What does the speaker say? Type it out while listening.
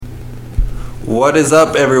What is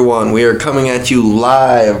up, everyone? We are coming at you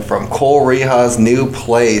live from Cole Reha's new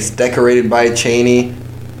place, decorated by Cheney.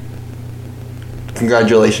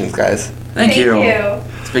 Congratulations, guys. Thank you.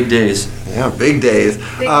 It's big days. Yeah, big days.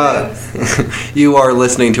 Big moves. You are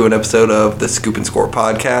listening to an episode of the Scoop and Score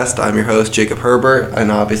podcast. I'm your host, Jacob Herbert,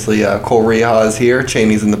 and obviously Cole Reha is here.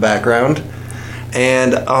 Cheney's in the background.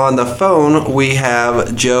 And on the phone, we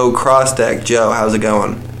have Joe Crossdeck. Joe, how's it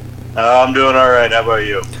going? I'm doing all right. How about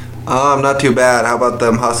you? Not too bad. How about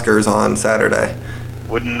them Huskers on Saturday?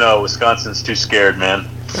 Wouldn't know. Wisconsin's too scared, man.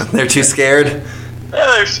 They're too scared? Yeah,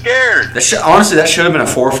 they're scared. Honestly, that should have been a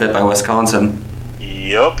forfeit by Wisconsin.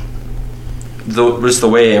 Yup. Just the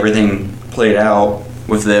way everything played out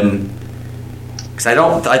with them. Because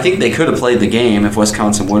I think they could have played the game if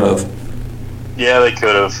Wisconsin would have. Yeah, they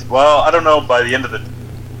could have. Well, I don't know. By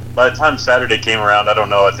the time Saturday came around, I don't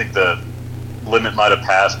know. I think the limit might have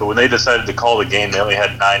passed. But when they decided to call the game, they only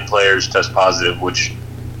had 9 players test positive, which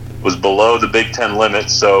was below the Big Ten limit.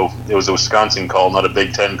 So it was a Wisconsin call, not a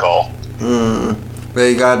Big Ten call.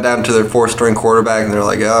 They got down to their 4th-string quarterback, and they're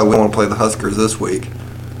like, "Oh, we want to play the Huskers this week."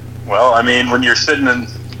 Well, I mean, when you're sitting in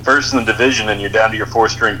first in the division and you're down to your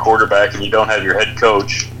 4th-string quarterback and you don't have your head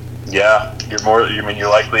coach, yeah, you're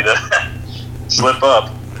likely to slip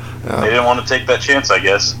up. Yeah. They didn't want to take that chance, I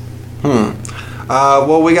guess.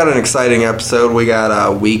 Well, we got an exciting episode. We got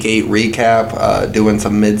a Week 8 recap, doing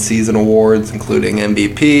some mid-season awards, including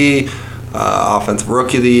MVP, Offensive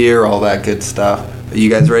Rookie of the Year, all that good stuff. Are you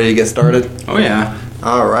guys ready to get started? Oh, yeah.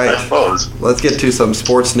 All right. I suppose. Let's get to some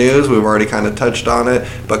sports news. We've already kind of touched on it,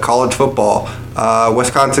 but college football.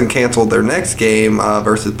 Wisconsin canceled their next game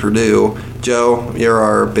versus Purdue. Joe, you're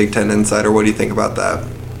our Big Ten insider. What do you think about that?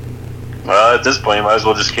 Well, at this point, you might as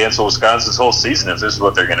well just cancel Wisconsin's whole season if this is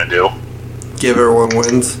what they're going to do. Give everyone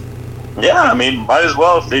wins? Yeah, I mean, might as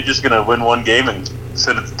well if they're just going to win one game and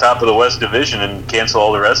sit at the top of the West Division and cancel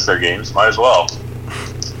all the rest of their games. Might as well.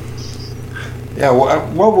 Yeah,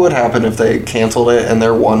 what would happen if they canceled it and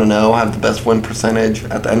they're 1-0, have the best win percentage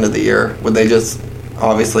at the end of the year? Would they just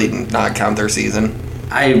obviously not count their season?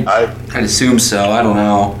 I'd assume so. I don't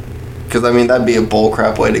know. Because, I mean, that'd be a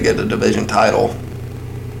bullcrap way to get a division title.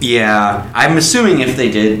 Yeah. I'm assuming if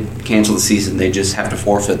they did cancel the season, they just have to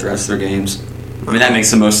forfeit the rest of their games. I mean, that makes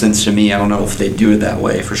the most sense to me. I don't know if they do it that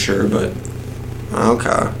way for sure, but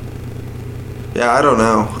Okay. Yeah, I don't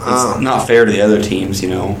know. it's not fair to the other teams, you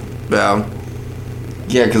know.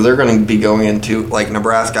 Yeah, because they're going to be going into, like,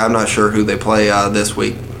 Nebraska. I'm not sure who they play this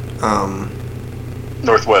week.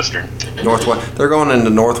 Northwestern. They're going into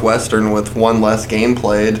Northwestern with one less game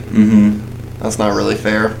played. Mm-hmm. That's not really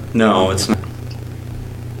fair. No, it's not.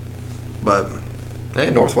 But, hey,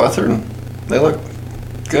 Northwestern, they look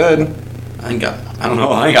good. I don't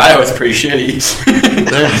know. I think Iowa's pretty shitty.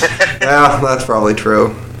 Yeah, that's probably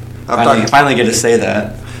true. Finally get to say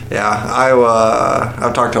that. Yeah, Iowa.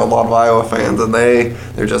 I've talked to a lot of Iowa fans, and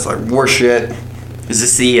they're just like, we're shit. Is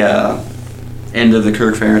this the end of the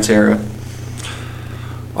Kirk Ferentz era?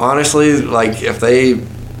 Honestly, like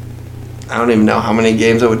I don't even know how many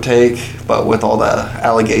games it would take, but with all the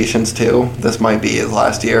allegations too, this might be his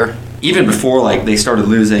last year. Even before they started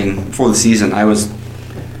losing before the season,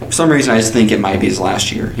 for some reason I just think it might be his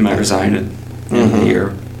last year. He might resign at the end of the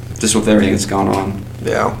year, just with everything that's gone on.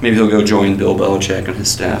 Yeah, maybe he'll go join Bill Belichick and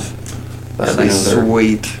his staff. That'd be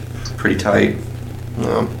sweet. Pretty tight.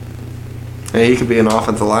 Yeah. Hey, he could be an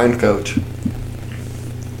offensive line coach.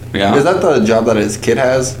 Yeah. Is that the job that his kid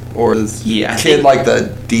has, or is kid like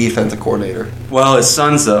the defensive coordinator? Well, his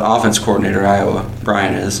son's the offense coordinator at Iowa.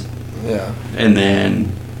 Brian is. Yeah. And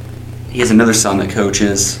then he has another son that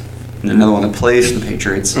coaches, and another one that plays for the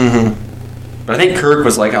Patriots. Mm-hmm. But I think Kirk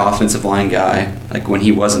was like an offensive line guy, like when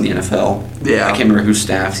he was in the NFL. Yeah. I can't remember whose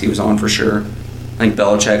staffs he was on for sure. I think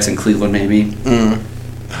Belichick's in Cleveland, maybe.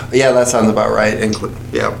 Yeah, that sounds about right.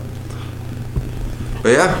 Yeah. But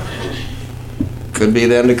yeah, could be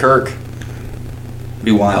the end of Kirk.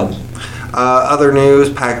 Be wild. Other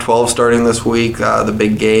news, Pac-12 starting this week. The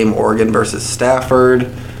big game, Oregon versus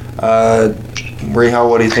Stafford. Reha,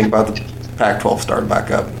 what do you think about the Pac-12 starting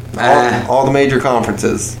back up? All the major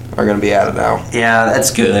conferences are going to be at it now. Yeah,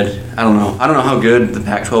 that's good. I don't know how good the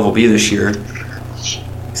Pac-12 will be this year.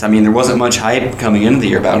 'Cause, I mean, there wasn't much hype coming into the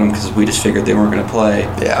year about them because we just figured they weren't going to play.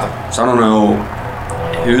 Yeah. So I don't know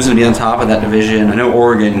who's going to be on top of that division. I know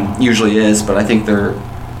Oregon usually is, but I think their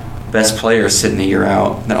best players sitting a year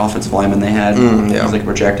out, that offensive lineman they had. Yeah. Was like a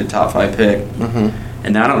projected top 5 pick. Mm-hmm.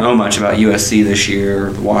 And I don't know much about USC this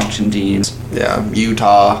year, the Washington Deans. Yeah,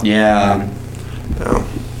 Utah. Yeah. No.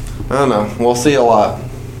 I don't know. We'll see a lot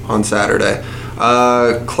on Saturday.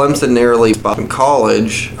 Clemson narrowly Boston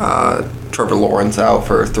College Trevor Lawrence out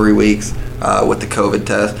for 3 weeks with the COVID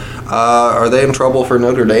test. Are they in trouble for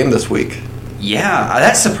Notre Dame this week? Yeah,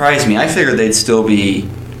 that surprised me. I figured they'd still be,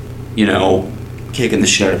 kicking the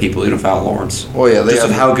shit out of people even without Lawrence. Well, yeah, they just have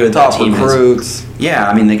with how good top that team recruits. is. Yeah,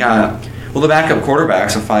 I mean, they got the backup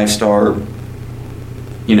quarterback's a 5-star.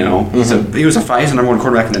 Mm-hmm. He was the number 1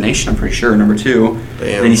 quarterback in the nation. I'm pretty sure, number 2. Damn.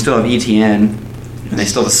 And then you still have ETN, and they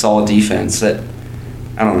still have a solid defense. That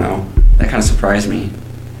I don't know. That kind of surprised me.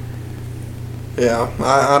 Yeah,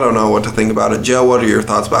 I don't know what to think about it. Joe, what are your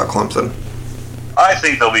thoughts about Clemson? I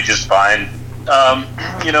think they'll be just fine.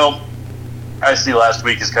 I see last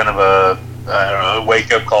week as kind of a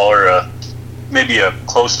wake-up call or maybe a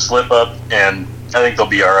close slip-up, and I think they'll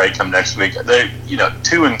be all right come next week. They,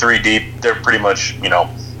 2 and 3 deep. They're pretty much,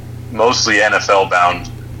 mostly NFL bound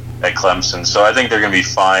at Clemson, so I think they're going to be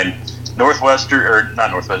fine.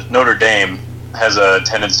 Notre Dame has a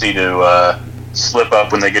tendency to slip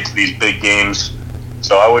up when they get to these big games,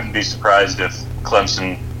 so I wouldn't be surprised if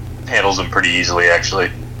Clemson handles them pretty easily,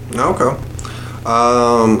 actually. Okay.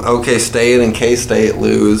 OK State and K-State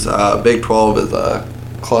lose. Big 12 is a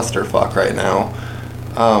clusterfuck right now.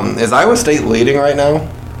 Is Iowa State leading right now?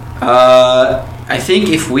 I think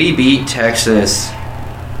if we beat Texas,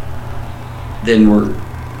 then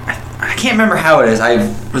I can't remember how it is. I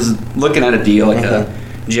was looking at a deal, like a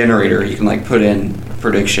generator. You can put in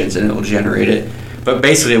predictions and it will generate it. But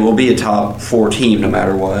basically, it will be a top 4 team no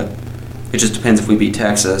matter what. It just depends if we beat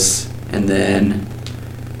Texas, and then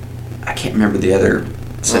I can't remember the other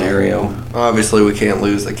scenario. Obviously, we can't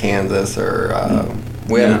lose to Kansas or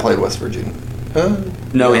we haven't played West Virginia.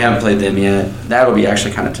 No, we haven't played them yet. That'll be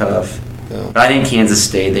actually kind of tough. Yeah. But I think Kansas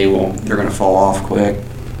State, they're going to fall off quick.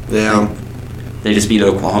 Yeah. They just beat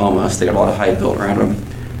Oklahoma, so they got a lot of hype built around them.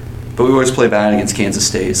 But we always play bad against Kansas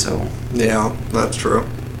State, so. Yeah, that's true.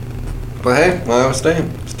 But hey, Iowa State,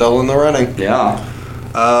 still in the running. Yeah.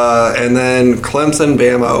 And then Clemson,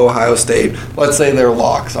 Bama, Ohio State. Let's say they're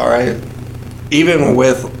locks, all right? Even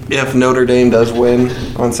if Notre Dame does win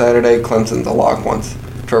on Saturday, Clemson's a lock once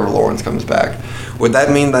Trevor Lawrence comes back. Would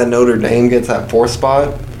that mean that Notre Dame gets that 4th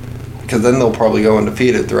spot? Because then they'll probably go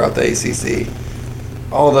undefeated throughout the ACC.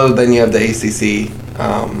 Although then you have the ACC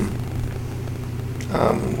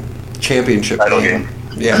championship game.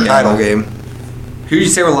 Yeah, title game. Who did you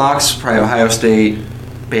say were locks? Probably Ohio State,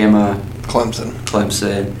 Bama,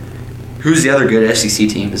 Clemson. Who's the other good SEC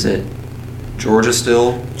team? Is it Georgia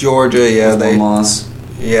still? Georgia, yeah. One loss.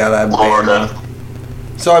 Yeah, that Bama.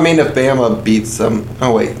 So, I mean, if Bama beats them...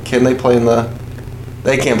 Oh, wait. Can they play in the...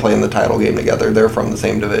 They can't play in the title game together. They're from the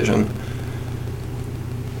same division.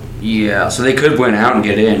 Yeah, so they could win out and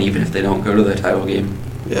get in even if they don't go to the title game.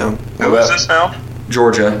 Yeah. Who is this now?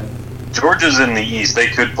 Georgia. Georgia's in the East. They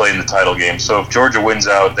could play in the title game. So if Georgia wins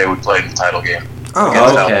out, they would play in the title game. Oh,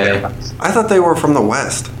 okay. I thought they were from the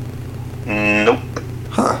West. Nope.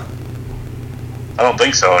 Huh. I don't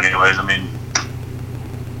think so, anyways. I mean...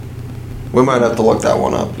 We might have to look that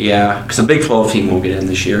one up. Yeah, because a Big 12 team won't get in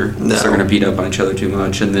this year. No. They're going to beat up on each other too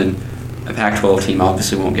much, and then a Pac-12 team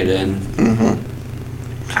obviously won't get in.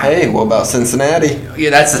 Mm-hmm. Hey, what about Cincinnati?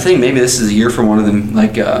 Yeah, that's the thing. Maybe this is a year for one of them,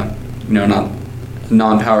 not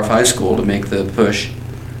non-Power 5 school to make the push.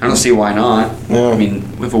 I don't see why not. Yeah. I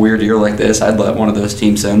mean, with a weird year like this, I'd let one of those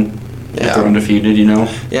teams in. Yeah. If they're undefeated,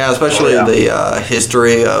 Yeah, especially the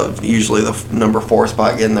history of usually the number 4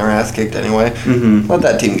 spot getting their ass kicked anyway. Mm-hmm. Let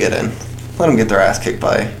that team get in. Let them get their ass kicked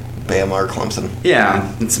by Bama or Clemson.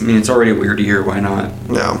 Yeah, it's already a weird year. Why not?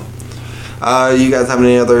 Yeah. You guys have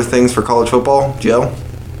any other things for college football, Joe?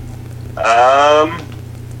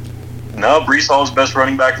 No, Breece Hall's the best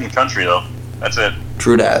running back in the country, though. That's it.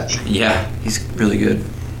 True that. Yeah, he's really good.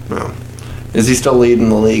 No. Is he still leading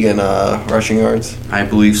the league in rushing yards? I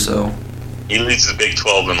believe so. He leads the Big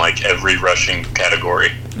 12 in every rushing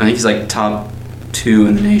category. I think he's top 2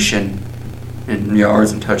 in the nation in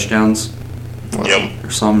yards and touchdowns. Wow. Yep.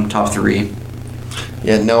 Or some top 3.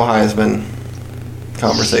 Yeah, no Heisman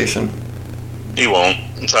conversation. He won't.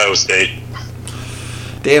 It's Iowa State.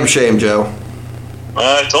 Damn shame, Joe.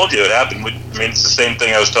 I told you it happened. It's the same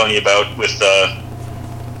thing I was telling you about with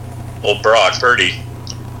old Brock Purdy.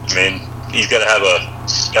 He's got to have a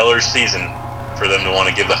stellar season for them to want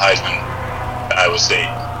to give the Heisman to Iowa State.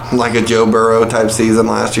 Like a Joe Burrow type season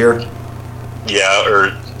last year? Yeah,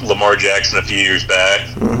 or Lamar Jackson a few years back.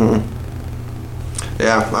 Mm-hmm.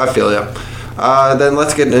 Yeah, I feel ya. Then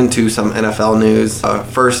let's get into some NFL news.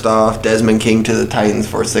 First off, Desmond King to the Titans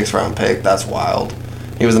for a 6th-round pick. That's wild.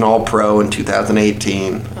 He was an All-Pro in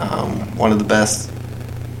 2018. One of the best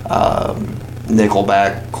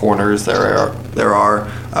nickelback corners there are.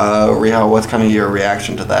 Rihal, what's kind of your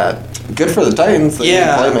reaction to that? good for the Titans. They need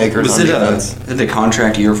playmakers was on it defense. Is it a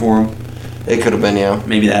contract year for him? It could have been, yeah.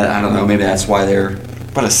 Maybe that, I don't know, maybe that's why they're...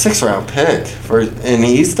 But a 6th-round pick, and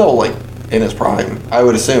he's still, like, in his prime, I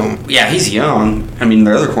would assume. Yeah, he's young. I mean,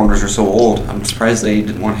 their other corners are so old. I'm surprised they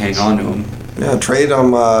didn't want to hang on to him. Yeah, trade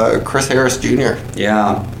him Chris Harris Jr.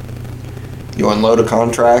 Yeah. You unload a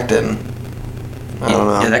contract, and I don't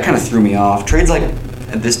know. Yeah, that kind of threw me off. Trades like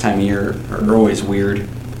at this time of year are always weird.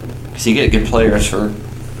 Because you get good players for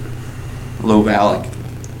low value.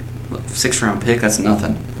 6th-round pick, that's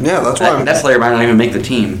nothing. Yeah, that's why that player might not even make the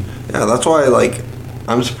team. Yeah, that's why, like,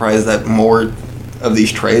 I'm surprised that more of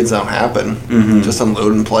these trades don't happen. Mm-hmm. Just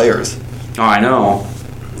unloading players. Oh, I know.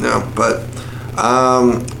 Yeah, but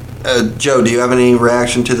Joe, do you have any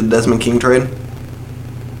reaction to the Desmond King trade?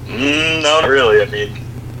 No, not really. I mean,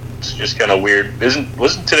 it's just kind of weird.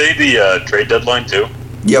 Wasn't today the trade deadline too?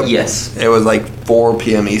 Yep. Yes. It was like 4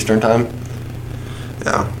 p.m. Eastern time.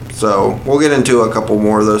 Yeah. So we'll get into a couple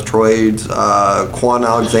more of those trades. Quan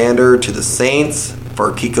Alexander to the Saints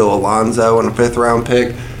for Kiko Alonso and a 5th-round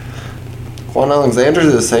pick. Quan Alexander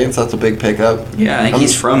to the Saints, that's a big pickup. Yeah, I think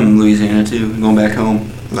he's from Louisiana too, going back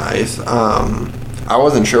home. Nice. I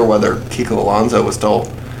wasn't sure whether Kiko Alonso was still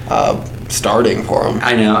starting for him.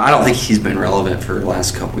 I know. I don't think he's been relevant for the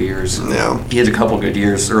last couple years. Yeah. He had a couple good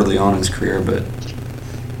years early on in his career, but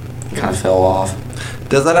kind of fell off.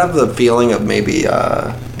 Does that have the feeling of maybe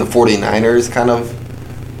the 49ers kind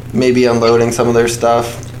of maybe unloading some of their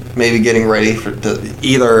stuff? Maybe getting ready to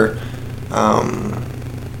either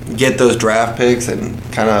get those draft picks and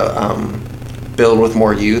kind of build with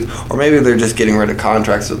more youth, or maybe they're just getting rid of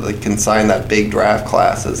contracts so they can sign that big draft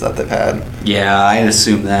classes that they've had. Yeah, I'd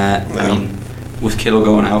assume that. Yeah. I mean, with Kittle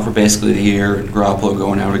going out for basically the year and Garoppolo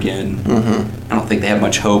going out again, Mm-hmm. I don't think they have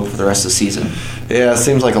much hope for the rest of the season. Yeah, it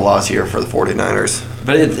seems like a lost year for the 49ers.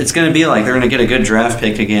 But it's going to be like they're going to get a good draft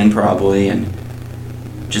pick again probably and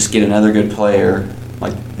just get another good player,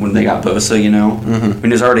 like when they got Bosa, you know? Mhm. I mean,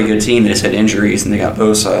 there's already a good team. They just had injuries and they got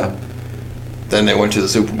Bosa. Then they went to the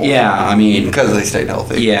Super Bowl. Yeah, I mean... Because they stayed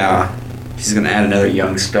healthy. Yeah. He's going to add another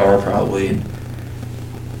young star probably.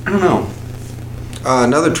 I don't know.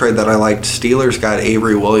 Another trade that I liked, Steelers got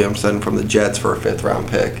Avery Williamson from the Jets for a 5th-round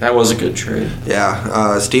pick. That was a good trade. Yeah,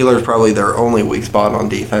 Steelers probably their only weak spot on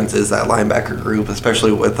defense is that linebacker group,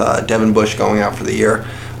 especially with Devin Bush going out for the year.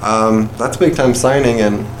 That's a big-time signing,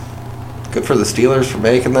 and good for the Steelers for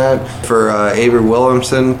making that. For Avery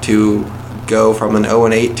Williamson to go from an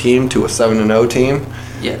 0-8 team to a 7-0 team.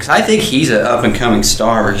 Yeah, because I think he's an up-and-coming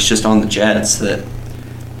star. He's just on the Jets that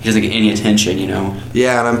he doesn't get any attention, you know.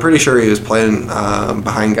 Yeah, and I'm pretty sure he was playing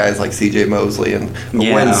behind guys like C.J. Mosley, and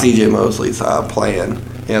when C.J. Mosley's playing,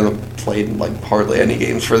 he hasn't played like hardly any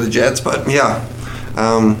games for the Jets. But yeah,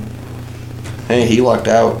 hey, he lucked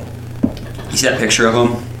out. You see that picture of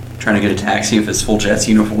him trying to get a taxi with his full Jets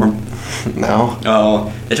uniform? No.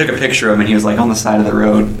 Oh, they took a picture of him and he was like on the side of the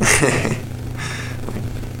road.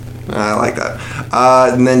 I like that.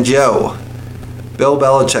 And then Joe. Bill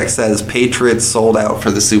Belichick says Patriots sold out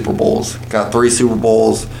for the Super Bowls. Got 3 Super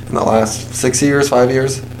Bowls in the last 5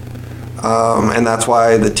 years. And that's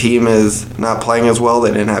why the team is not playing as well.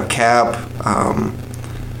 They didn't have cap.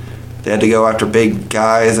 They had to go after big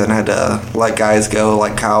guys and had to let guys go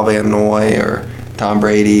like Kyle Van Noy or Tom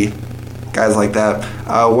Brady, guys like that.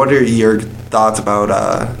 What are your thoughts about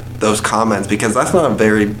those comments? Because that's not a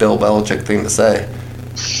very Bill Belichick thing to say.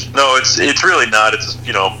 No, it's really not. It's,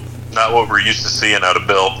 not what we're used to seeing out of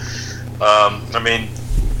Bill. I mean,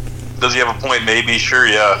 does he have a point? Maybe, sure,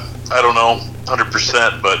 yeah. I don't know,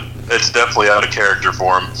 100%, but it's definitely out of character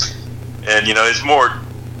for him. And, it's more,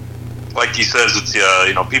 like he says, it's,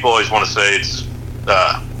 people always want to say it's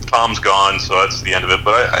Tom's gone, so that's the end of it.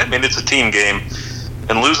 But, I mean, it's a team game.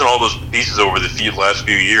 And losing all those pieces over the last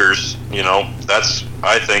few years, that's,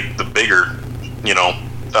 I think, the bigger,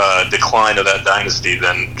 decline of that dynasty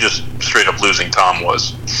than just straight up losing Tom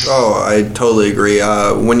was. Oh, I totally agree.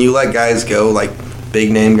 When you let guys go, like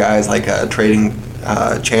big name guys, like trading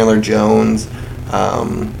Chandler Jones,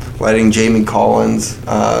 letting Jamie Collins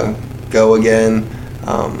go again.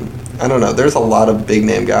 I don't know. There's a lot of big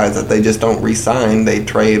name guys that they just don't re-sign. They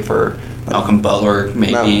trade for Malcolm Butler,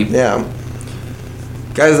 maybe. Yeah.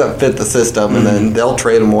 Guys that fit the system, and then they'll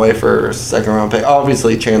trade him away for a 2nd-round pick.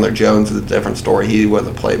 Obviously, Chandler Jones is a different story. He was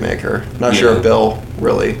a playmaker. Not sure if Bill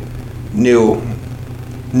really knew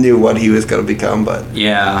what he was going to become, but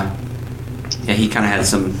yeah, he kind of had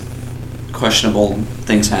some questionable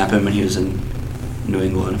things happen when he was in New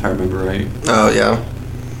England, if I remember right. Oh yeah.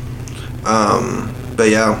 But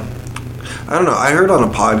yeah, I don't know. I heard on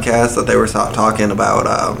a podcast that they were talking about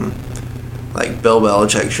like Bill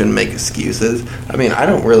Belichick shouldn't make excuses. I mean, I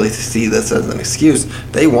don't really see this as an excuse.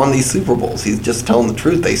 They won these Super Bowls. He's just telling the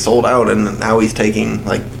truth. They sold out, and now he's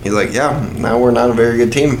now we're not a very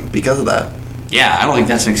good team because of that. Yeah, I don't think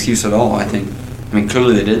that's an excuse at all. I mean,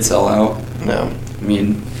 clearly they did sell out. No. I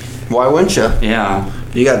mean, why wouldn't you? Yeah.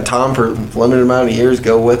 You got Tom for a limited amount of years.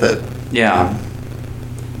 Go with it. Yeah.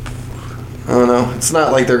 I don't know. It's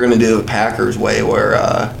not like they're going to do the Packers way where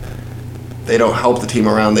they don't help the team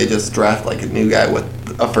around. They just draft like a new guy with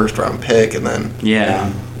a first-round pick, and then...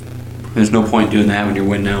 Yeah. There's no point doing that when you're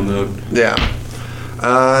win-now mode. Yeah.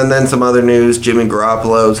 And then some other news. Jimmy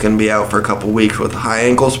Garoppolo is going to be out for a couple weeks with a high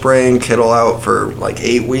ankle sprain. Kittle out for like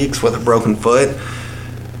 8 weeks with a broken foot.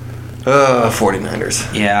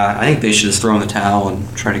 49ers. Yeah, I think they should just throw in the towel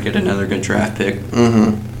and try to get another good draft pick.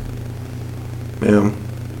 Mm-hmm. Yeah.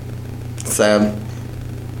 Sad.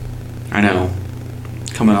 I know.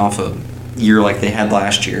 Coming off a year like they had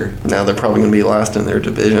last year. Now they're probably going to be last in their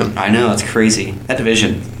division. I know, it's crazy. That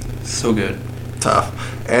division, so good. Tough.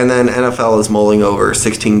 And then NFL is mulling over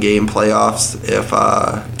 16-game playoffs if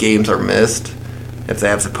games are missed. If they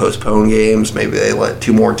have to postpone games, maybe they let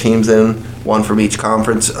 2 more teams in, 1 from each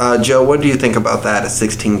conference. Joe, what do you think about that, a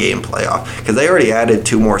 16-game playoff? Because they already added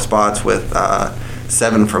 2 more spots with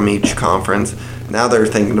 7 from each conference. Now they're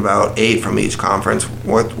thinking about 8 from each conference.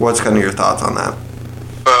 What's kind of your thoughts on that?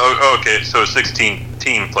 Okay, so a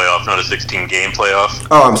 16-team playoff, not a 16-game playoff.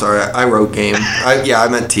 Oh, I'm sorry. I wrote game. I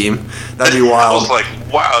meant team. That'd be wild. I was like,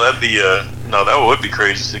 wow, that'd be no, that would be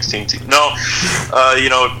crazy. 16 team. No,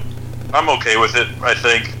 I'm okay with it. I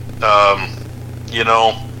think,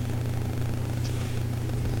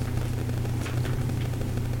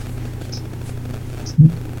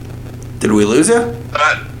 Did we lose you?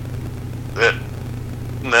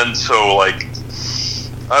 And then so like,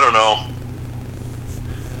 I don't know.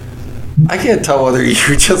 I can't tell whether you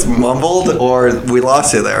just mumbled or we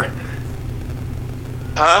lost you there.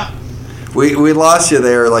 Huh? We lost you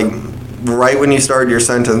there, like, right when you started your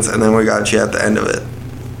sentence, and then we got you at the end of it.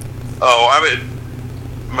 Oh,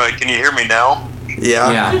 can you hear me now?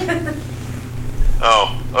 Yeah? Yeah.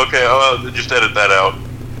 Oh, okay. I'll just edit that out.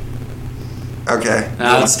 Okay.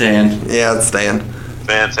 It's staying. Yeah, it's staying.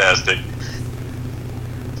 Fantastic.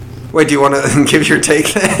 Wait, do you want to give your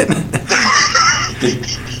take then?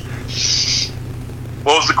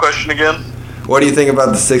 What was the question again? What do you think about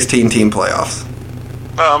the 16-team playoffs?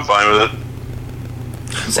 Oh, I'm fine with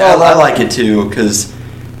it. So I like it too, because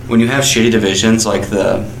when you have shitty divisions like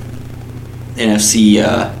the NFC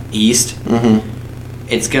East,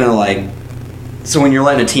 it's going to so when you're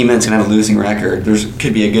letting a team in that's going to have a losing record,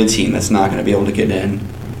 could be a good team that's not going to be able to get in.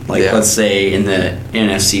 Let's say in the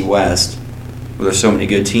NFC West, where there's so many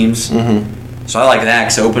good teams. So I like that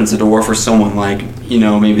because it opens the door for someone like,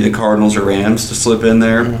 maybe the Cardinals or Rams to slip in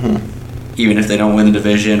there, even if they don't win the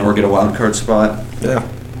division or get a wild card spot. Yeah.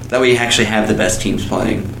 That way you actually have the best teams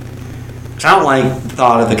playing. So I don't like the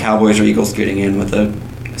thought of the Cowboys or Eagles getting in with a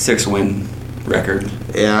 6-win record.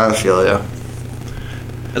 Yeah, I feel ya.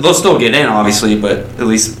 They'll still get in, obviously, but at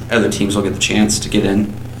least other teams will get the chance to get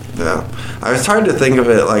in. Yeah. I was trying to think of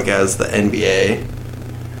it as the NBA.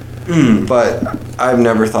 But I've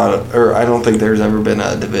never I don't think there's ever been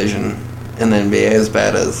a division in the NBA as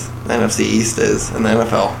bad as the NFC East is in the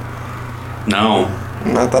NFL. No.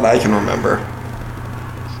 Not that I can remember.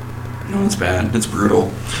 No, it's bad. It's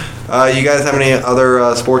brutal. You guys have any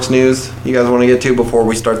other sports news you guys want to get to before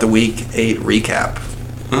we start the Week 8 recap?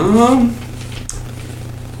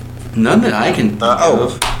 None that I can think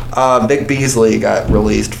of. Vic Beasley got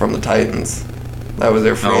released from the Titans. That was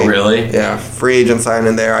their free agent. Really? Yeah, free agent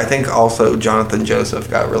signing there. I think also Jonathan Joseph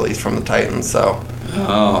got released from the Titans, so...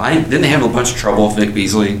 Didn't they have a bunch of trouble with Vic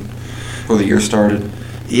Beasley before the year started?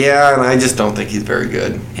 Yeah, and I just don't think he's very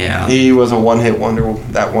good. Yeah. He was a one-hit wonder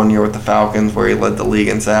that one year with the Falcons where he led the league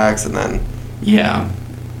in sacks, and then... Yeah.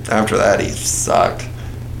 After that, he sucked.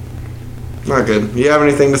 Not good. You have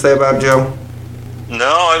anything to say about it, Joe? No,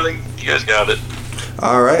 I think you guys got it.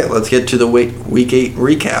 All right, let's get to the Week 8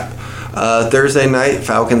 recap. Thursday night,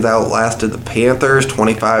 Falcons outlasted the Panthers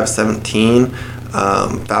 25-17.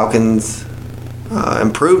 Falcons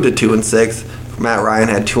improved to 2-6. Matt Ryan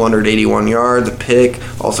had 281 yards, a pick,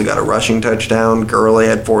 also got a rushing touchdown. Gurley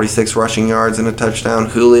had 46 rushing yards and a touchdown.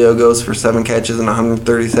 Julio goes for 7 catches and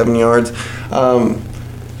 137 yards.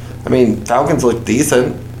 Falcons looked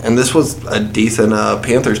decent, and this was a decent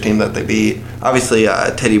Panthers team that they beat. Obviously,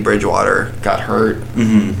 Teddy Bridgewater got hurt,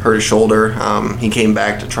 hurt his shoulder. He came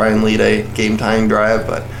back to try and lead a game-tying drive,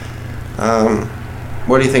 but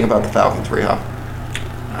what do you think about the Falcons, Reha?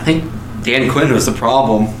 I think Dan Quinn was the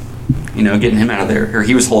problem. getting him out of there. Or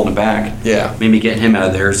he was holding it back. Yeah. Maybe getting him out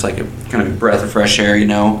of there is like a kind of a breath of fresh air,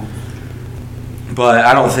 But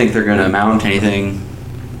I don't think they're going to amount to anything.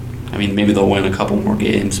 I mean, maybe they'll win a couple more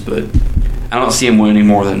games, but I don't see them winning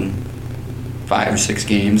more than 5 or 6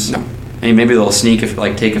 games. No. I mean, maybe they'll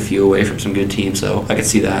take a few away from some good teams, so I could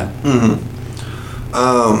see that. Mm-hmm.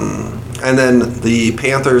 And then the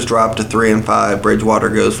Panthers dropped to 3-5. Bridgewater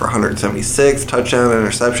goes for 176, touchdown,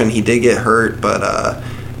 interception. He did get hurt, but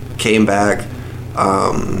came back.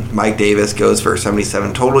 Mike Davis goes for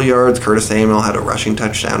 77 total yards. Curtis Samuel had a rushing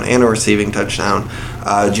touchdown and a receiving touchdown.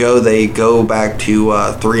 Joe, they go back to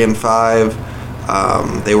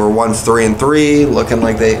 3-5. They were once 3-3, looking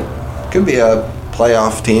like they could be a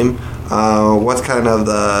playoff team. What's kind of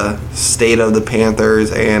the state of the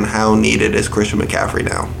Panthers, and how needed is Christian McCaffrey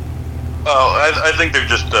now? I think they're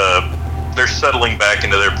just they're settling back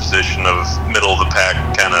into their position of middle of the pack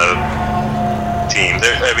kind of team.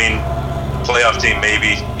 Playoff team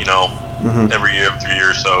maybe, every year, 3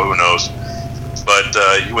 years, so who knows. But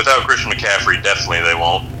without Christian McCaffrey, definitely they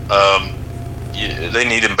won't. They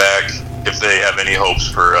need him back if they have any hopes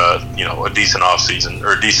for a decent offseason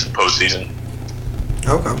or a decent postseason.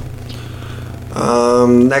 Okay.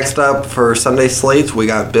 Next up for Sunday slates, we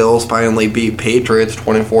got Bills finally beat Patriots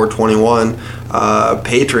 24-21.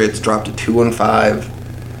 Patriots dropped to 2-5.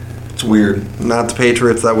 It's weird. Not the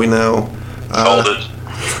Patriots that we know. Called it.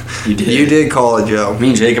 You did call it, Joe. Me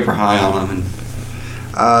and Jacob are high on them.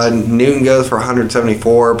 Newton goes for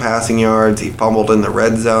 174 passing yards. He fumbled in the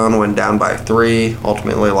red zone, went down by 3,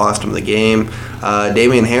 ultimately lost him the game.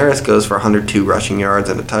 Damian Harris goes for 102 rushing yards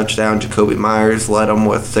and a touchdown. Jacoby Myers led him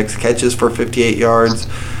with 6 catches for 58 yards.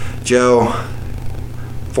 Joe,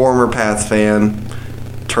 former Pats fan,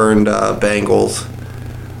 turned Bengals.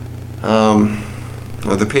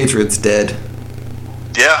 Are the Patriots dead?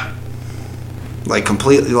 Yeah. Like,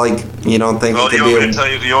 completely, you don't think Well, it could you be want me to tell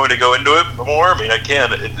you? You want me to go into it more? I mean, I can.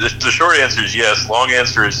 The short answer is yes. Long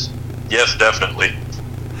answer is yes, definitely.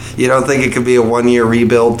 You don't think it could be a 1-year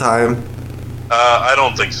rebuild time? I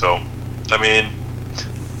don't think so.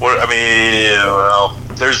 Well,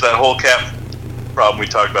 there's that whole cap problem we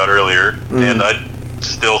talked about earlier, and I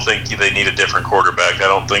still think they need a different quarterback. I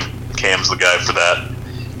don't think Cam's the guy for that.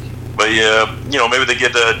 But maybe they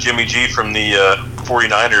get Jimmy G from the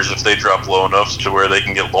 49ers if they drop low enough to where they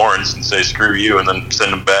can get Lawrence and say screw you and then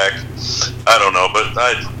send him back. I don't know, but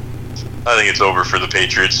I think it's over for the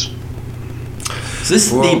Patriots. Is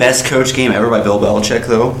this the best coach game ever by Bill Belichick,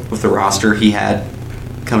 though, with the roster he had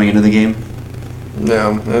coming into the game?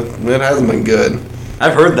 No, it hasn't been good.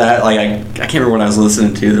 I've heard that. I can't remember what I was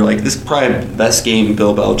listening to. They're like, this is probably the best game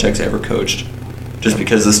Bill Belichick's ever coached, just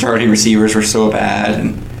because the starting receivers were so bad,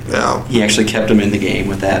 and he actually kept them in the game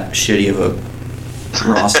with that shitty of a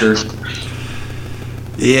roster.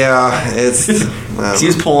 Yeah, it's... he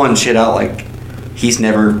was pulling shit out like he's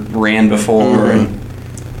never ran before, and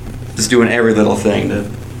just doing every little thing to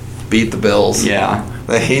beat the Bills. Yeah.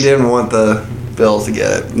 He didn't want the Bills to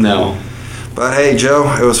get it. No. But hey, Joe,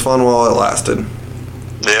 it was fun while it lasted.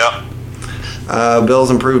 Yeah. Bills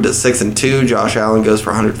improved at 6-2. Josh Allen goes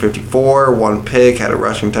for 154, 1 pick, had a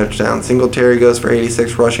rushing touchdown. Singletary goes for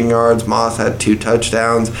 86 rushing yards. Moss had 2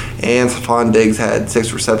 touchdowns, and Stephon Diggs had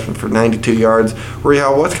 6 receptions for 92 yards.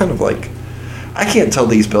 Real, what's kind of like, I can't tell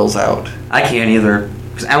these Bills out. I can't either,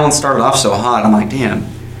 because Allen started off so hot. I'm like, damn,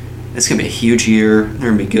 it's gonna be a huge year.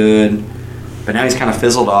 They're gonna be good, but now he's kind of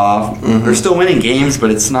fizzled off. They're still winning games,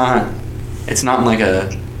 but it's not in like a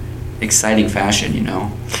exciting fashion,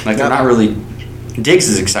 Like they're not really. Diggs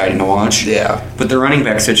is exciting to watch. Yeah. But the running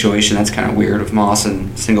back situation, that's kind of weird with Moss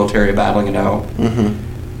and Singletary battling it out. And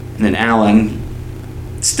then Allen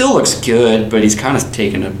still looks good, but he's kind of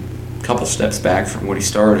taken a couple steps back from what he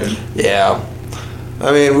started. Yeah.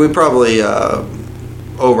 I mean, we probably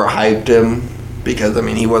overhyped him because,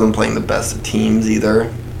 he wasn't playing the best of teams either.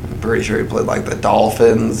 I'm pretty sure he played like the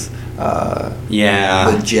Dolphins,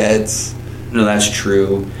 the Jets. No, that's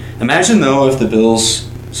true. Imagine, though, if the Bills...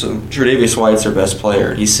 So, Tre'Davious White's their best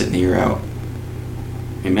player, and he's sitting the year out.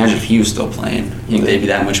 Imagine if he was still playing. You think they'd be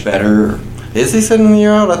that much better? Is he sitting the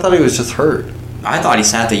year out? I thought he was just hurt. I thought he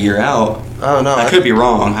sat the year out. Oh, no. I could be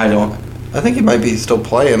wrong. I think he might be still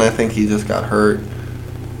playing. I think he just got hurt.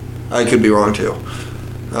 I could be wrong, too.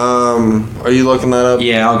 Are you looking that up?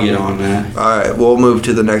 Yeah, I'll get on that. All right, we'll move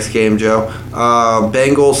to the next game, Joe.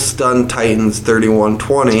 Bengals stun Titans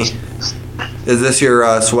 31-20. Is this your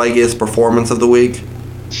swaggiest performance of the week?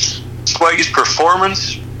 Swaggy's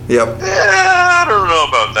performance? Yep. I don't know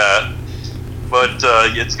about that. But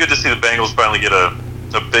it's good to see the Bengals finally get a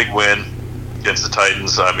big win against the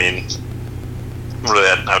Titans. What are they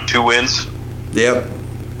at now? 2 wins? Yep.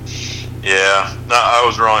 Yeah, no, I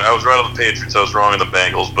was wrong. I was right on the Patriots. I was wrong on the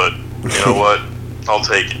Bengals, but you know what? I'll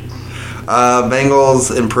take it.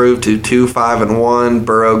 Bengals improved to 2-5-1.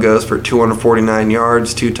 Burrow goes for 249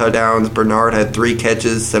 yards, 2 touchdowns. Bernard had 3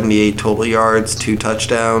 catches, 78 total yards, 2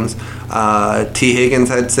 touchdowns. T. Higgins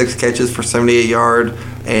had 6 catches for 78 yards,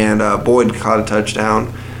 and Boyd caught a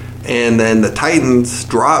touchdown. And then the Titans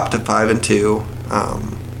dropped to 5-2.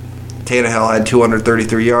 Tannehill had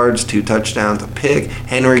 233 yards, 2 touchdowns, a pick.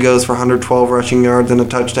 Henry goes for 112 rushing yards and a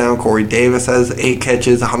touchdown. Corey Davis has 8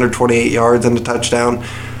 catches, 128 yards and a touchdown.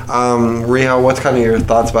 Rihal, what's kind of your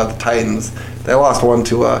thoughts about the Titans? They lost one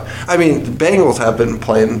to the Bengals have been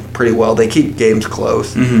playing pretty well. They keep games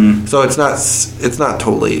close, so it's not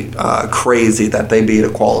totally crazy that they beat a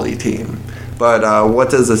quality team. But what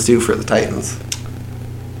does this do for the Titans?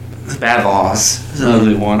 It's a bad loss. It's an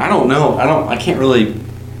ugly one. I don't know. I can't really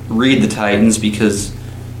read the Titans because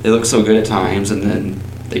they look so good at times, and then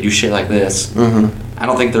they do shit like this. I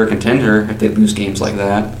don't think they're a contender if they lose games like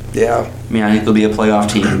that. Yeah. I mean, I think they'll be a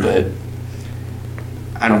playoff team, but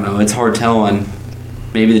I don't know. It's hard telling.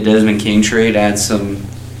 Maybe the Desmond King trade adds some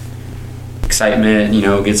excitement,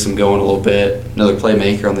 gets them going a little bit. Another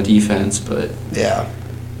playmaker on the defense, but yeah.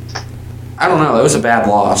 I don't know. It was a bad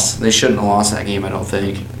loss. They shouldn't have lost that game, I don't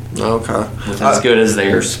think. Okay. With as good as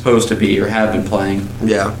they're supposed to be or have been playing.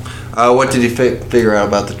 Yeah. What did you figure out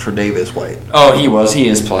about the Tre'Davious White? Oh, he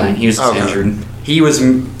is playing. He was injured. He was,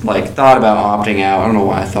 thought about opting out. I don't know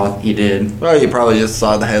why I thought he did. Well, you probably just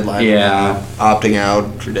saw the headline. Yeah. Opting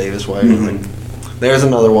out, Tre'Davious White. There's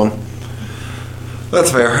another one. That's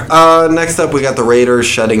fair. Next up, we got the Raiders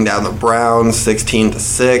shutting down the Browns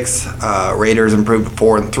 16-6. Raiders improved to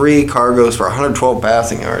 4-3. Carr goes for 112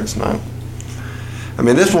 passing yards. No. I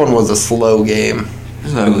mean, this one was a slow game. It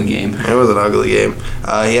was an ugly game. It was an ugly game.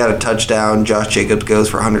 He had a touchdown. Josh Jacobs goes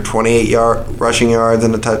for 128 rushing yards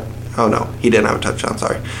and a touchdown. Oh, no. He didn't have a touchdown,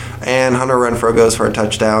 sorry. And Hunter Renfrow goes for a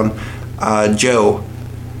touchdown. Joe,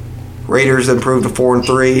 Raiders improved to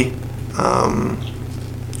 4-3.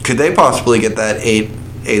 Could they possibly get that eighth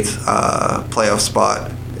playoff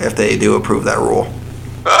spot if they do approve that rule?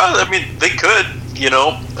 I mean, they could.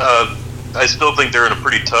 I still think they're in a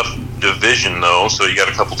pretty tough division, though. So you got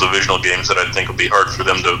a couple divisional games that I think will be hard for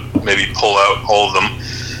them to maybe pull out all of them.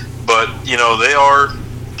 But they are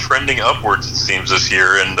trending upwards, it seems, this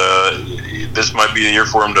year, and this might be the year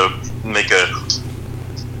for them to make a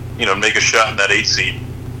shot in that 8 seed.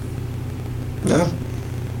 Yeah.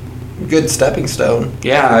 Good stepping stone.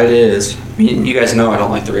 Yeah, it is. I mean, you guys know I don't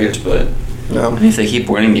like the Raiders, but if they keep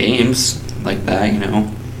winning games like that,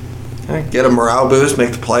 Get a morale boost,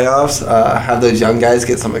 make the playoffs, have those young guys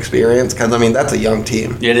get some experience, because, that's a young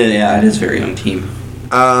team. It is a very young team.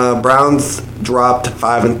 Browns dropped to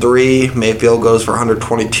 5-3. Mayfield goes for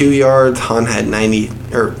 122 yards. Hunt had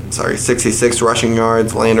 66 rushing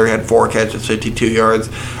yards. Landry had 4 catches, 52 yards.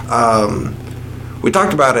 We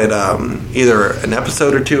talked about it either an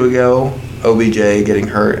episode or 2 ago. OBJ getting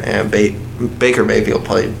hurt, and Baker Mayfield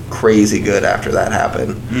played crazy good after that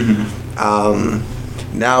happened.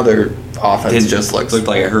 Now their offense just looked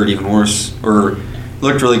like it hurt even worse, or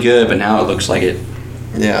looked really good, but now it looks like it.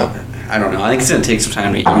 Yeah. I don't know. I think it's going to take some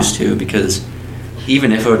time to get used to, because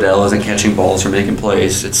even if Odell isn't catching balls or making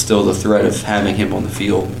plays, it's still the threat of having him on the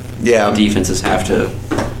field. Yeah. Defenses have to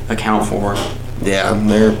account for. Yeah,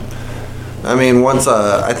 once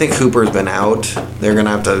I think Hooper's been out, they're gonna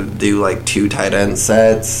have to do like 2 tight end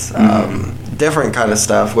sets, different kind of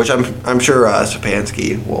stuff, which I'm sure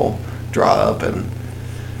Stefanski will draw up, and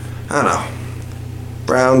I don't know.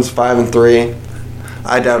 Browns 5-3.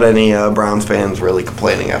 I doubt any Browns fans really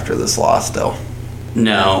complaining after this loss. Still,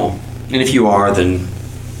 no. And if you are, then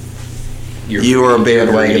you are a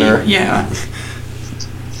bandwagoner. Yeah.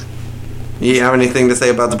 You have anything to say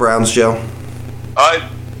about the Browns, Joe?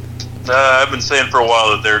 I've been saying for a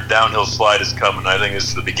while that their downhill slide is coming. I think this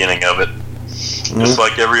is the beginning of it. Just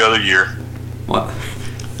like every other year. What?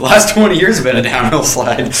 The last 20 years have been a downhill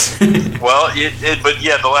slide. Well, but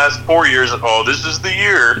the last 4 years, this is the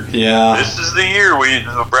year. Yeah. This is the year.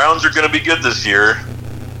 The Browns are going to be good this year.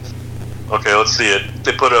 Okay, let's see it.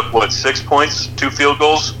 They put up, 6 points? 2 field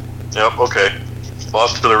goals? Yep, okay.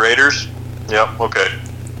 Lost to the Raiders? Yep, okay.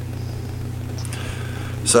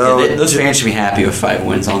 So those fans should be happy with 5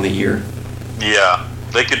 wins on the year. Yeah,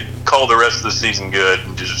 they could call the rest of the season good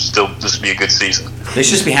and just be a good season. They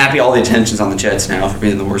should just be happy all the attention's on the Jets now for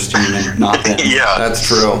being the worst team and not them. Yeah, that's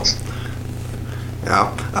true.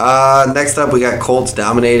 Yeah. Next up, we got Colts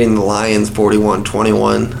dominating the Lions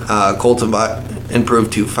 41-21. Colts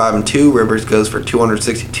improved to 5-2. Rivers goes for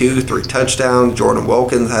 262, 3 touchdowns. Jordan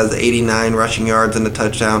Wilkins has 89 rushing yards and a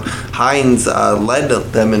touchdown. Hines led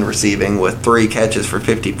them in receiving with 3 catches for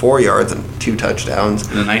 54 yards and 2 touchdowns.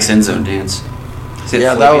 And a nice end zone dance.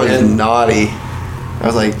 Yeah, that was naughty. I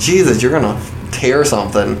was like, Jesus, you're going to tear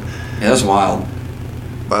something. Yeah, that was wild.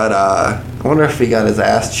 But I wonder if he got his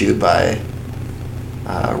ass chewed by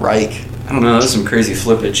Reich. I don't know. That was some crazy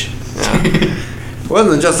flippage. Yeah. It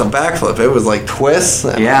wasn't just a backflip. It was like twists.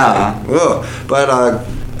 Yeah. But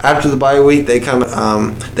after the bye week, they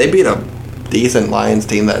they beat a decent Lions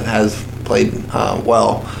team that has played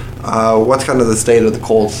well. What's kind of the state of the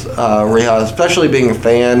Colts, Reha? Especially being a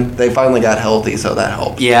fan, they finally got healthy, so that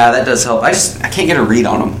helps. Yeah, that does help. I can't get a read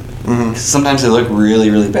on them. Mm-hmm. Sometimes they look really,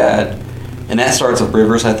 really bad, and that starts with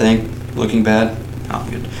Rivers, I think, looking bad. Not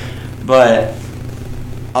good, but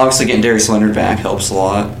obviously getting Darius Leonard back helps a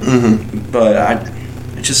lot. Mm-hmm. But I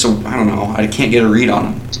don't know. I can't get a read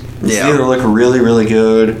on them. They either look really, really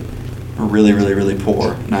good or really, really, really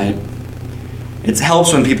poor. And it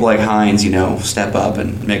helps when people like Hines, step up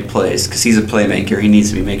and make plays because he's a playmaker. He needs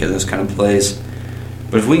to be making those kind of plays.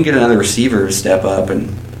 But if we can get another receiver to step up, and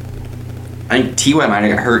I think T.Y. might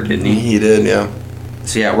have got hurt, didn't he? He did, yeah.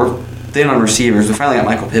 So yeah, we're thin on receivers. We finally got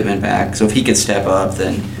Michael Pittman back, so if he could step up,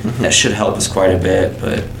 then that should help us quite a bit.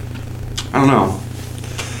 But I don't know.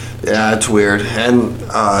 Yeah, it's weird. And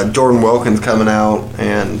Jordan Wilkins coming out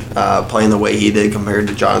and playing the way he did compared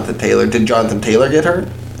to Jonathan Taylor. Did Jonathan Taylor get hurt?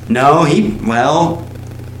 No,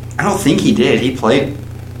 I don't think he did. He played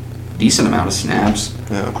a decent amount of snaps.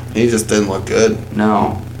 Yeah, he just didn't look good.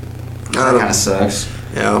 No. That kind of sucks.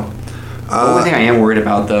 Yeah. The only thing I am worried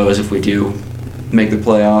about, though, is if we do make the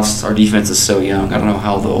playoffs, our defense is so young. I don't know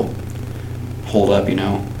how they'll hold up,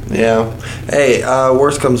 Yeah. Hey,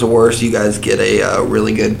 worst comes to worst, you guys get a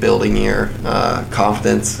really good building year.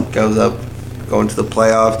 Confidence goes up going to the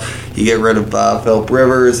playoffs. You get rid of Philip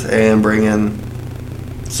Rivers and bring in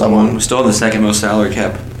someone. We still have the second most salary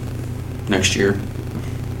cap next year.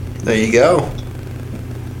 There you go.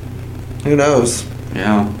 Who knows?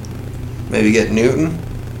 Yeah. Maybe get Newton?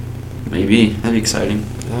 Maybe. That'd be exciting.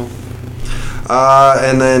 Yeah.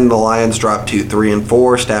 And then the Lions drop to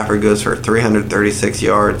 3-4. Stafford goes for 336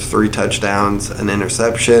 yards, 3 touchdowns, an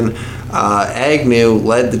interception. Agnew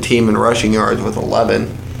led the team in rushing yards with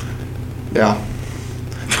 11. Yeah.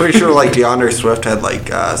 Pretty sure DeAndre Swift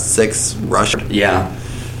had 6 rushing. Yeah.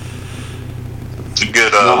 It's a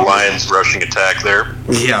good Lions rushing attack there.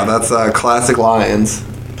 Yeah, that's classic Lions.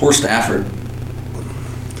 Poor Stafford.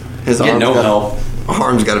 His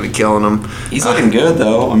arm's got to be killing him. He's looking good,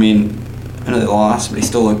 though. I know they lost, but he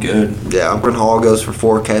still looked good. Yeah. Marvin Hall goes for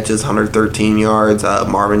 4 catches, 113 yards.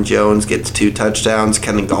 Marvin Jones gets 2 touchdowns.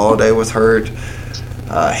 Kenny Golladay was hurt.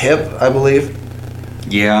 Hip, I believe.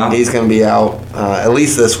 Yeah. He's going to be out at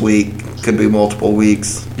least this week. Could be multiple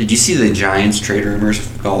weeks. Did you see the Giants trade rumors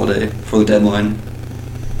for Golladay for the deadline?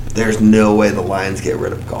 There's no way the Lions get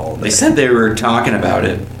rid of Golladay. They said they were talking about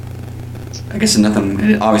it. I guess it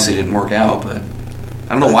obviously didn't work out, but I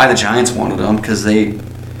don't know why the Giants wanted him because they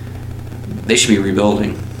should be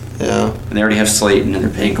rebuilding. Yeah. And they already have Slayton and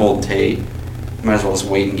they're paying Golden Tate. Might as well just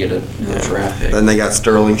wait and get a draft pick. Then they got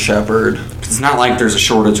Sterling Shepard. It's not like there's a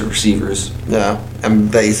shortage of receivers. Yeah.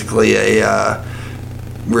 And basically a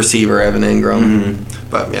receiver, Evan Ingram. Mm-hmm.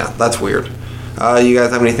 But yeah, that's weird. You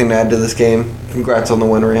guys have anything to add to this game? Congrats on the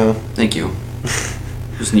win, Rihanna. Thank you.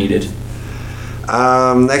 It was needed.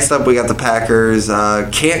 Next up, we got the Packers.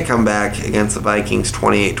 Can't come back against the Vikings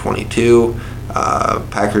 28-22.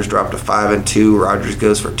 Packers dropped to 5-2. Rodgers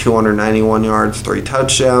goes for 291 yards, 3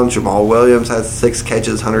 touchdowns. Jamal Williams has 6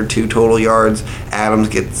 catches, 102 total yards. Adams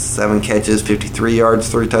gets 7 catches, 53 yards,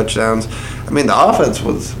 3 touchdowns. The offense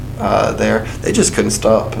was there. They just couldn't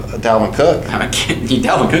stop Dalvin Cook.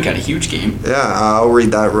 Dalvin Cook had a huge game. Yeah, I'll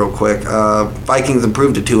read that real quick. Vikings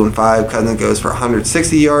improved to 2-5. Cousins goes for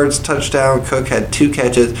 160 yards, touchdown. Cook had 2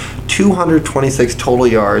 catches, 226 total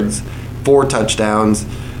yards, 4 touchdowns.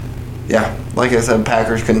 Yeah, like I said,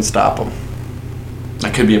 Packers couldn't stop them.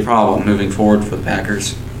 That could be a problem moving forward for the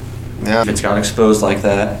Packers. Yeah. If it's got exposed like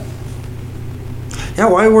that. Yeah,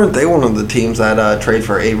 why weren't they one of the teams that trade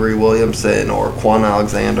for Avery Williamson or Quan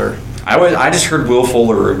Alexander? I just heard Will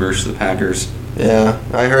Fuller rumors to the Packers. Yeah,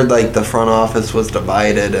 I heard the front office was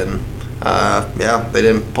divided and they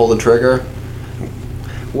didn't pull the trigger.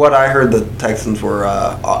 What I heard the Texans were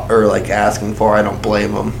asking for, I don't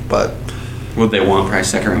blame them, but what they want, probably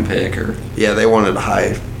 2nd round pick or yeah, they wanted a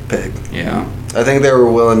high pick. Yeah, I think they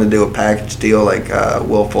were willing to do a package deal like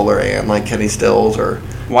Will Fuller and Kenny Stills or.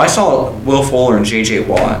 Well, I saw Will Fuller and J.J.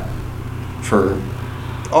 Watt for.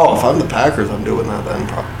 Oh, if I'm the Packers, I'm doing that then.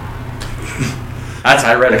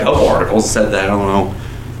 I read a couple articles that said that. I don't know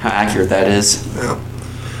how accurate that is. Yeah.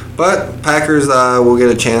 But Packers will get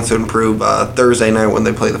a chance to improve Thursday night when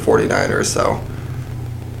they play the 49ers. So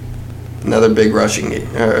another big rushing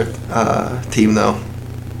team, though.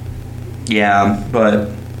 Yeah, but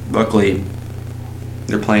luckily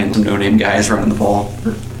they're playing some no-name guys running the ball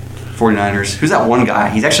for 49ers. Who's that one guy?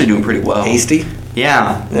 He's actually doing pretty well. Hasty?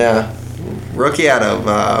 Yeah. Yeah. Rookie out of,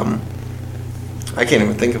 I can't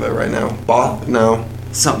even think of it right now. No.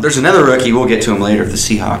 There's another rookie, we'll get to him later, the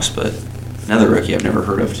Seahawks, but another rookie I've never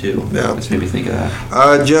heard of, too. Yeah. Just made me think of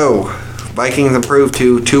that. Joe, Vikings improved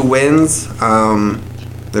to 2 wins.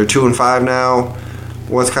 They're 2-5 now.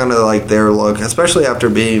 What's kind of like their look, especially after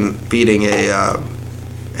beating a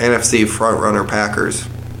NFC front-runner Packers?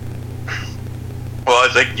 Well, I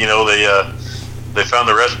think, they found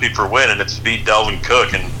the recipe for winning. It's beat Dalvin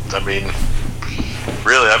Cook. And, I mean,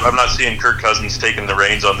 really, I'm not seeing Kirk Cousins taking the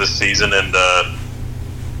reins on this season and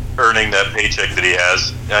earning that paycheck that he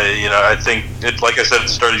has. I think, like I said at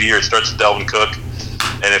the start of the year, it starts with Dalvin Cook.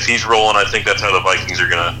 And if he's rolling, I think that's how the Vikings are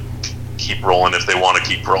going to keep rolling if they want to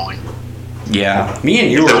keep rolling. Yeah. Me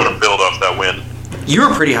and you They want to build off that win. You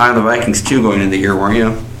were pretty high on the Vikings, too, going into the year, weren't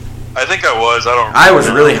you? I think I was. I was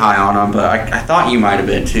really high on them, but I thought you might have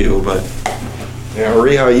been, too, but... Yeah,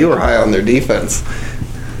 Reha, you were high on their defense.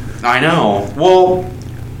 I know. Well,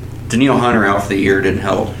 Danielle Hunter out for the year didn't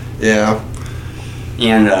help. Yeah.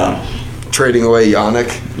 And, trading away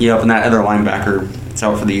Yannick. Yep, and that other linebacker is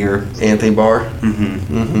out for the year. Anthony Barr.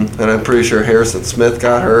 Mm-hmm. And I'm pretty sure Harrison Smith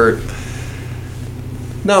got hurt.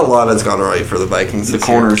 Not a lot has gone right for the Vikings. The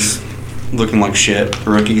corners looking like shit,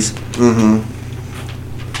 the rookies.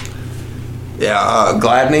 Yeah,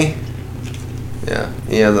 Gladney. Yeah,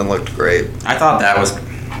 he hasn't looked great. I thought that was...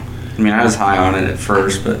 I was high on it at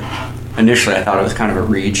first, but initially I thought it was kind of a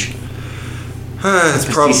reach. It's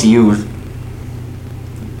TCU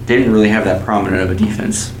didn't really have that prominent of a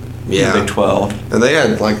defense. Yeah. In the Big 12. And they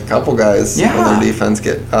had like a couple guys on their defense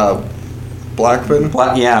get Blackman.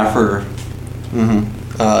 For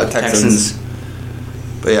Texans.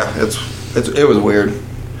 But yeah, it was weird.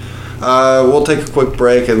 We'll take a quick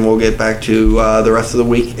break and we'll get back to the rest of the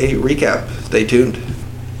Week 8 recap. Stay tuned.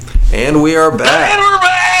 And we are back. And we're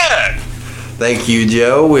back! Thank you,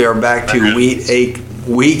 Joe. We are back to Week 8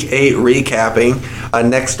 recapping.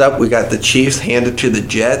 Next up, we got the Chiefs handed to the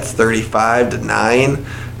Jets, 35-9.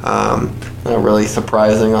 Not really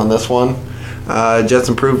surprising on this one. Chiefs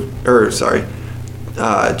improved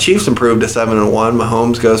to 7-1.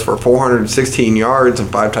 Mahomes goes for 416 yards and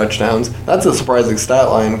 5 touchdowns. That's a surprising stat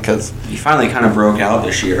line because he finally kind of broke out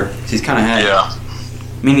this year. He's kind of had... Yeah.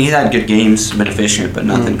 He's had good games, been efficient, but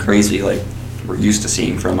nothing crazy like we're used to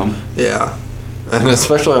seeing from him. Yeah. And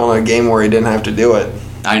especially on a game where he didn't have to do it.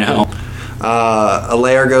 I know.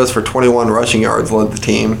 Allaire goes for 21 rushing yards, led the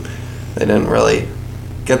team. They didn't really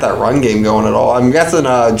get that run game going at all. I'm guessing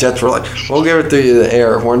Jets were like, we'll give it through the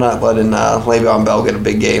air. We're not letting Le'Veon Bell get a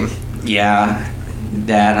big game. Yeah,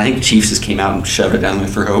 that. I think the Chiefs just came out and shoved it down their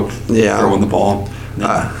throat. Yeah. Throwing the ball.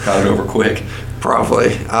 Got it over quick.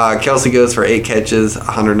 Probably. Kelsey goes for 8 catches,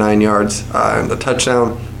 109 yards, and a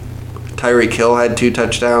touchdown. Tyreek Hill had 2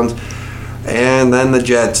 touchdowns. And then the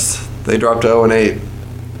Jets, they dropped to 0-8.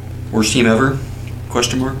 Worst team ever?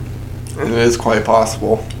 Question mark? It is quite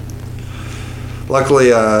possible. Luckily,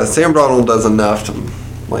 Sam Darnold does enough to,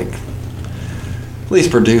 at least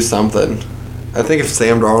produce something. I think if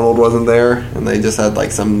Sam Darnold wasn't there and they just had,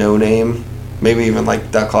 some no-name, maybe even,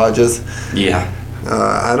 Duck Hodges. Yeah.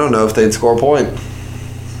 I don't know if they'd score a point.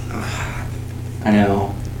 I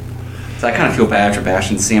know. So I kind of feel bad for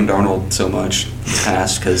bashing Sam Darnold so much in the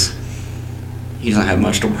past because he doesn't have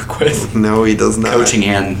much to work with. No, he does not. Coaching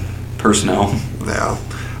and personnel. Yeah.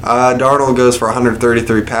 Darnold goes for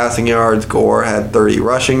 133 passing yards. Gore had 30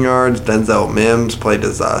 rushing yards. Denzel Mims played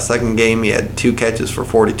his second game. He had 2 catches for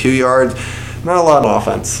 42 yards. Not a lot of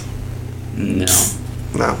offense. No.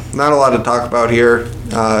 No, not a lot to talk about here.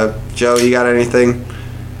 Joe, you got anything?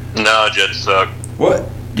 No, Jets suck. What?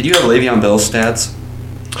 Did you have Le'Veon Bell's stats?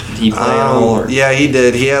 Did he play at all? Or? Yeah, he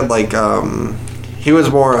did. He had he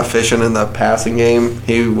was more efficient in the passing game.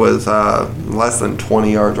 He was less than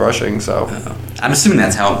 20 yards rushing, so. I'm assuming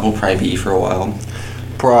that's how it will probably be for a while.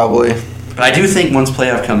 Probably. But I do think once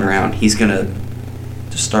playoff comes around, he's going to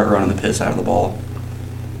just start running the piss out of the ball.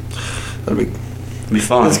 It'll be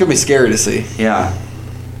fun. It's going to be scary to see. Yeah.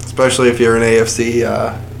 Especially if you're an AFC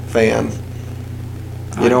fan.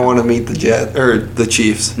 You don't want to meet the Jets or the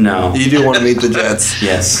Chiefs. No. You do want to meet the Jets.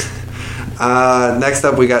 Yes. Next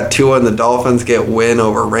up, we got Tua and the Dolphins get win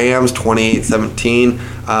over Rams,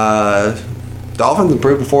 28-17. Dolphins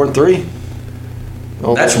improved to 4-3.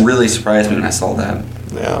 Well, That's really surprised me when I saw that.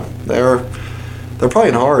 Yeah, they're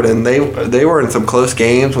playing hard, and they were in some close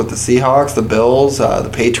games with the Seahawks, the Bills, the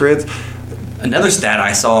Patriots. Another stat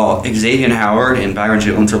I saw: Xavier Howard and Byron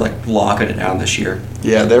Jones are like locking it down this year.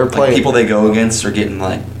 Yeah, they're Like playing. people they go against are getting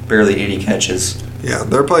like barely any catches. Yeah,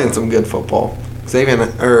 they're playing some good football. Xavier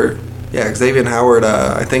Howard,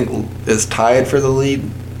 I think, is tied for the league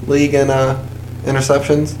in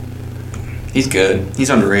interceptions. He's good. He's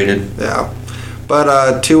underrated. Yeah.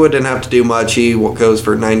 But Tua didn't have to do much. He goes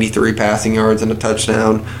for 93 passing yards and a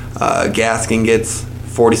touchdown. Gaskin gets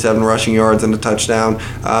 47 rushing yards and a touchdown.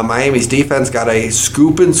 Miami's defense got a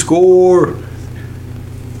scoop and score.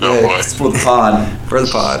 Oh, boy. It's for the pod. For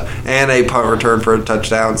the pod. And a punt return for a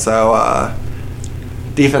touchdown. So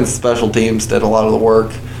defense and special teams did a lot of the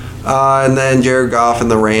work. And then Jared Goff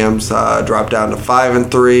and the Rams dropped down to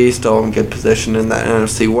 5-3, still in good position in the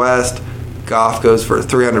NFC West. Goff goes for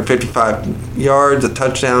 355 yards, a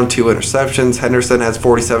touchdown, 2 interceptions. Henderson has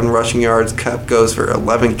 47 rushing yards. Kupp goes for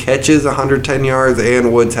 11 catches, 110 yards.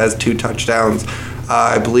 And Woods has 2 touchdowns.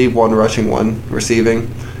 I believe 1 rushing, 1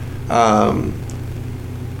 receiving.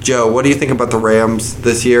 Joe, what do you think about the Rams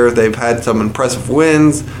this year? They've had some impressive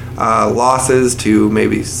wins, losses to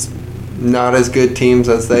maybe not as good teams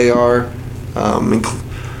as they are.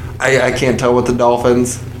 I can't tell with the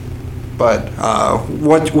Dolphins. But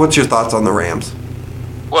what's your thoughts on the Rams?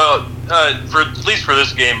 Well, at least for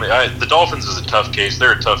this game, the Dolphins is a tough case.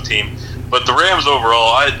 They're a tough team, but the Rams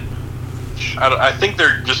overall, I think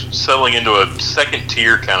they're just settling into a second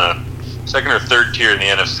or third tier in the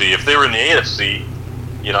NFC. If they were in the AFC,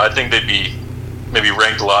 I think they'd be maybe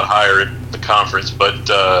ranked a lot higher in the conference. But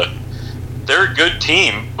they're a good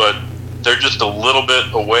team, but they're just a little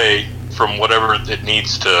bit away from whatever it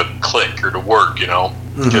needs to click or to work.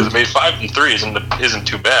 Because 5-3 isn't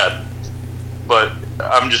too bad, but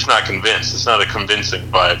I'm just not convinced. It's not a convincing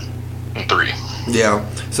 5-3. Yeah.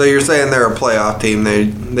 So you're saying they're a playoff team?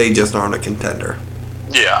 They just aren't a contender.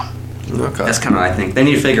 Yeah. Okay. That's kind of what I think. They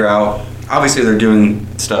need to figure out. Obviously, they're doing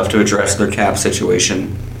stuff to address their cap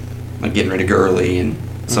situation, like getting rid of Gurley and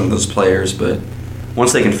some of those players. But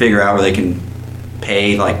once they can figure out where they can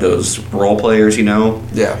pay like those role players,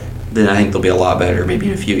 Yeah. then I think they'll be a lot better. Maybe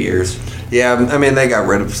in a few years. Yeah, I mean, they got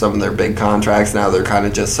rid of some of their big contracts. Now they're kind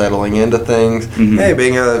of just settling into things. Mm-hmm. Hey,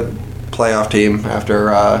 being a playoff team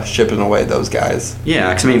after shipping away those guys.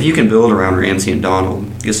 Yeah, because if you can build around Ramsey and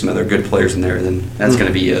Donald, get some other good players in there, then that's going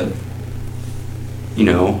to be a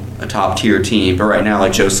top tier team. But right now,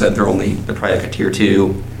 like Joe said, they're probably like a tier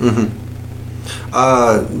 2. Mm-hmm.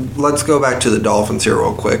 Let's go back to the Dolphins here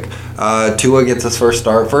real quick. Tua gets his first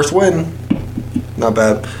win. Not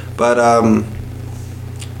bad, but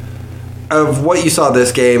of what you saw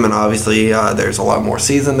this game, and obviously there's a lot more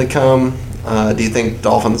season to come, do you think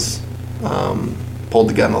Dolphins pulled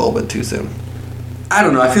the gun a little bit too soon? I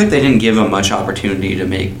don't know. I feel like they didn't give them much opportunity to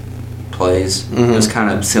make plays. Mm-hmm. It was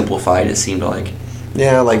kind of simplified, it seemed like.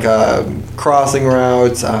 Yeah, like crossing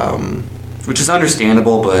routes. Which is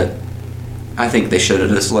understandable, but I think they should have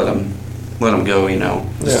just let them go,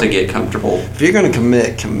 just to get comfortable. If you're going to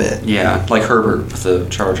commit. Yeah, like Herbert with the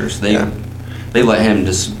Chargers. They let him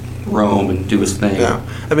just roam and do his thing. Yeah,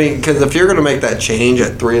 I mean, because if you're going to make that change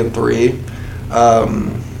at 3-3,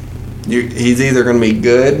 he's either going to be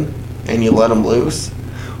good and you let him loose,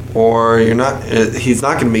 or you're not. He's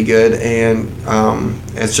not going to be good, and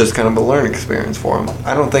it's just kind of a learning experience for him.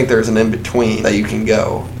 I don't think there's an in between that you can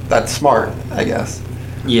go. That's smart, I guess.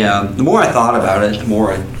 Yeah, the more I thought about it, the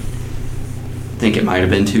more I think it might have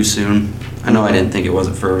been too soon. I know I didn't think it was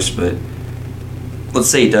at first, but let's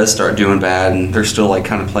say he does start doing bad and they're still like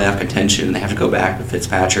kind of playoff contention and they have to go back to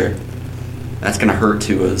Fitzpatrick. That's going to hurt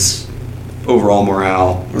Tua's overall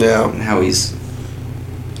morale. Yeah. And how he's,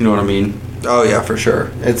 you know what I mean? Oh yeah, for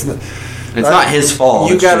sure. It's not his fault.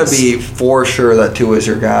 You got to be for sure that Tua's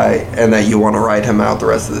your guy and that you want to ride him out the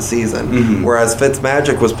rest of the season. Mm-hmm. Whereas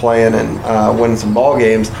Fitzmagic was playing and winning some ball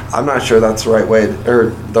games, I'm not sure that's the right way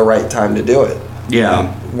or the right time to do it.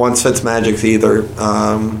 Yeah. Once Fitzmagic's either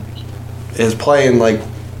is playing like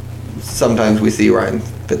sometimes we see Ryan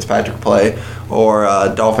Fitzpatrick play, or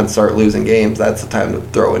Dolphins start losing games, that's the time to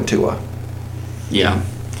throw in Tua. Yeah.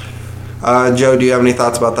 Joe, do you have any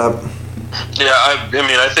thoughts about that? Yeah,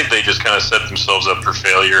 I think they just kind of set themselves up for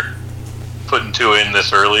failure, putting Tua in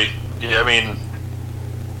this early. Yeah, I mean,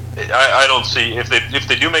 I don't see if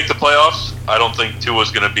they do make the playoffs, I don't think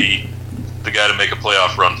Tua's going to be the guy to make a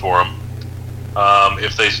playoff run for them.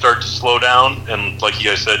 If they start to slow down, and like you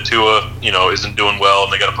guys said, Tua, isn't doing well,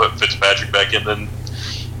 and they got to put Fitzpatrick back in, then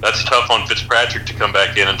that's tough on Fitzpatrick to come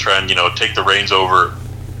back in and try and take the reins over,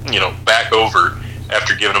 back over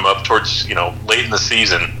after giving him up towards late in the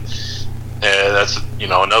season. That's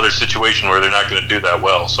another situation where they're not going to do that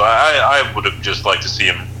well. So I would have just liked to see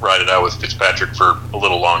him ride it out with Fitzpatrick for a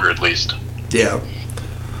little longer at least. Yeah.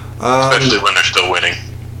 Especially when they're still winning.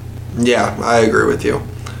 Yeah, I agree with you.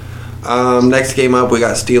 Next game up, we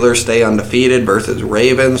got Steelers stay undefeated versus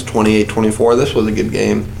Ravens, 28-24. This was a good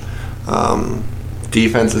game.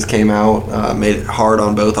 Defenses came out, made it hard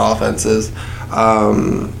on both offenses.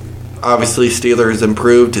 Obviously, Steelers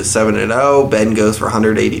improved to 7-0. Ben goes for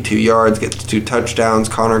 182 yards, gets 2 touchdowns.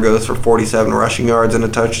 Connor goes for 47 rushing yards and a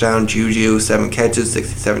touchdown. Juju, 7 catches,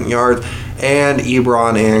 67 yards. And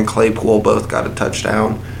Ebron and Claypool both got a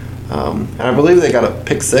touchdown. And I believe they got a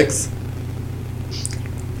pick 6.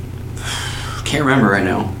 Can't remember right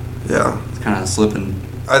now. Yeah. It's kind of slipping.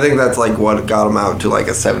 I think that's like what got them out to like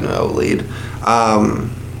a 7-0 lead.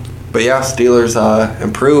 But yeah, Steelers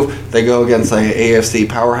improve. They go against an AFC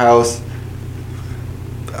powerhouse.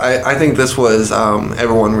 I think this was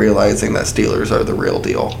everyone realizing that Steelers are the real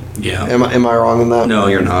deal. Yeah. Am I wrong in that? No,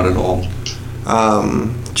 you're not at all.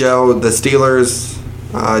 Joe, the Steelers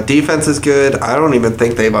defense is good. I don't even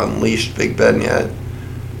think they've unleashed Big Ben yet.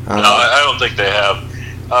 No, I don't think they have.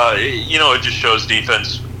 It just shows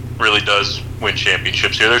defense really does win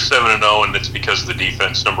championships here. They're 7-0, and it's because of the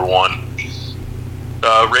defense, number one.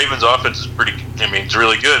 Ravens' offense is it's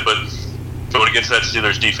really good, but going against that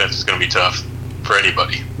Steelers defense is going to be tough for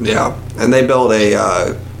anybody. Yeah, and they built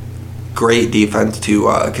a great defense to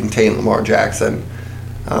contain Lamar Jackson.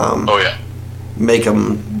 Make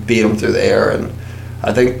him beat him through the air, and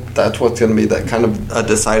I think that's what's going to be that kind of a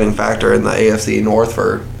deciding factor in the AFC North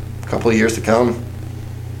for a couple of years to come.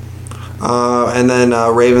 And then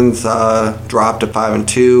Ravens dropped to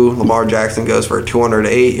 5-2. Lamar Jackson goes for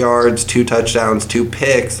 208 yards, 2 touchdowns, 2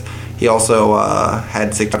 picks. He also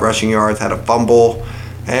had 6 rushing yards, had a fumble.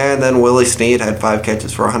 And then Willie Snead had 5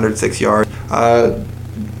 catches for 106 yards.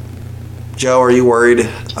 Joe, are you worried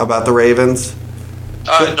about the Ravens?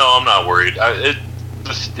 No, I'm not worried.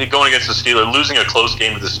 Going against the Steelers, losing a close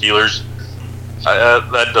game to the Steelers,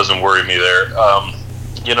 that doesn't worry me there.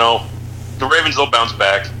 The Ravens will bounce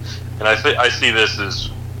back. And I see this as,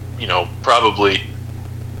 probably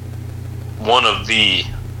one of the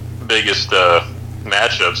biggest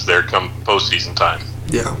matchups there come postseason time.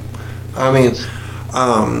 Yeah. I mean,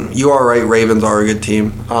 you are right, Ravens are a good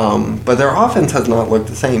team. But their offense has not looked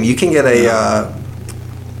the same. You can get a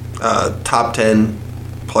top 10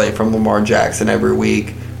 play from Lamar Jackson every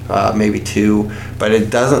week, maybe 2, but it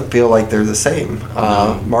doesn't feel like they're the same.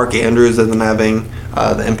 Mark Andrews isn't having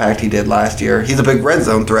the impact he did last year. He's a big red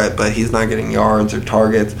zone threat, but he's not getting yards or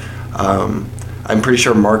targets. I'm pretty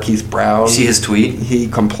sure Marquise Brown. You see his tweet? He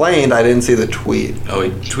complained. I didn't see the tweet. Oh, he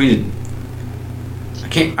tweeted.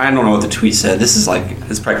 I don't know what the tweet said.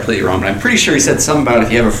 It's practically wrong, but I'm pretty sure he said something about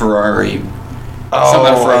if you have a Ferrari. Something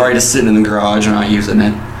about a Ferrari just sitting in the garage and not using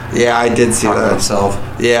it. Yeah, I did see that. Himself.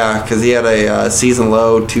 Yeah, because he had a season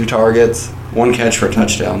low, 2 targets. 1 catch for a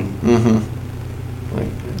touchdown. Mm-hmm.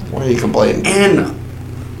 Why are you complaining? And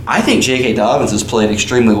I think J.K. Dobbins has played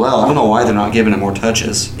extremely well. I don't know why they're not giving him more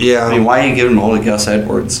touches. Yeah. I mean, why are you giving him all to Gus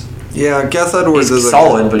Edwards? Yeah, Gus Edwards is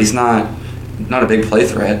solid, but he's not a big play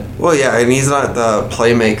threat. Well, yeah, and he's not the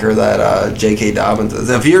playmaker that J.K. Dobbins is.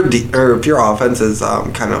 If your offense is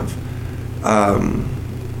I'm trying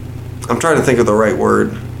to think of the right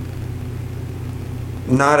word.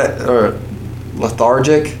 Not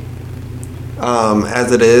lethargic,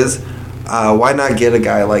 as it is. Why not get a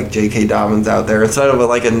guy like J.K. Dobbins out there instead of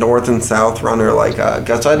a north and south runner like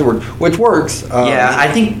Gus Edwards, which works. Yeah,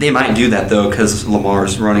 I think they might do that though because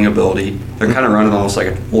Lamar's running ability. They're kind of running almost like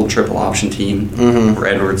an old triple option team where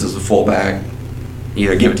Edwards is a fullback.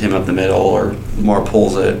 Either give it to him up the middle or Lamar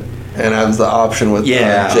pulls it and has the option with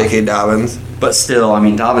J.K. Dobbins. But still, I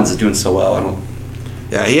mean, Dobbins is doing so well.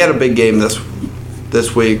 Yeah, he had a big game this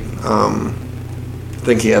week. I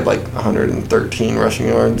think he had 113 rushing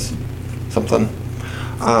yards. Something.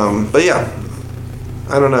 But yeah,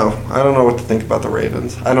 I don't know. I don't know what to think about the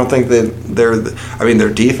Ravens. I don't think that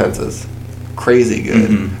their defense is crazy good.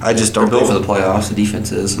 Mm-hmm. I just don't They're built for the playoffs. The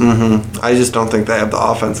defense is. Mm-hmm. I just don't think they have the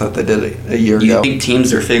offense that they did a year ago. You think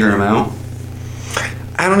teams are figuring them out?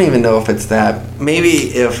 I don't even know if it's that. Maybe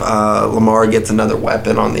if Lamar gets another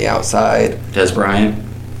weapon on the outside. Dez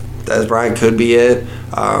Bryant could be it.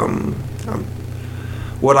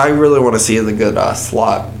 What I really want to see is a good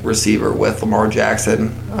slot receiver with Lamar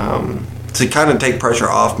Jackson to kind of take pressure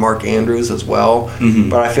off Mark Andrews as well.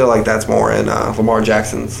 Mm-hmm. But I feel like that's more in Lamar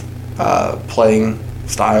Jackson's playing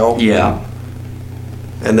style. Yeah.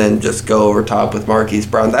 And then just go over top with Marquise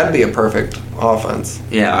Brown. That'd be a perfect offense.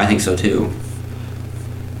 Yeah, I think so too.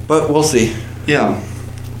 But we'll see. Yeah.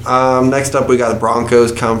 Next up, we got the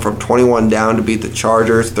Broncos come from 21 down to beat the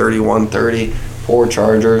Chargers 31-30. Poor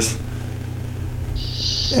Chargers.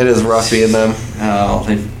 It is rough being them. Oh,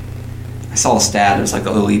 I saw a stat. It was like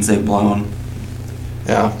the leads they've blown.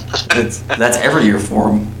 Yeah. That's every year for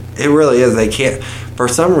them. It really is. They can't. For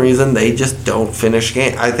some reason, they just don't finish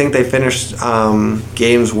games. I think they finished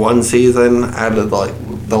games one season out of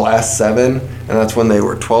the last 7, and that's when they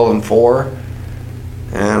were 12-4.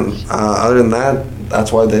 And other than that,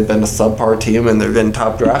 that's why they've been a subpar team, and they're getting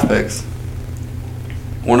top draft picks.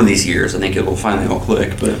 One of these years, I think it will finally all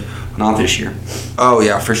click, but not this year. Oh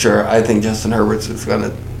yeah, for sure. I think Justin Herbert's is going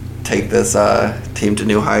to take this team to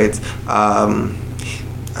new heights.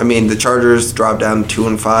 I mean, the Chargers dropped down to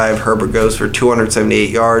 2-5. Herbert goes for 278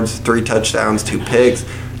 yards, 3 touchdowns, 2 picks.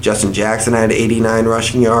 Justin Jackson had 89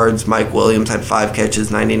 rushing yards. Mike Williams had 5 catches,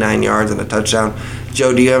 99 yards, and a touchdown.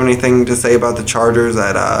 Joe, do you have anything to say about the Chargers?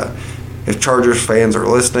 That if Chargers fans are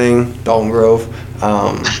listening, Dalton Grove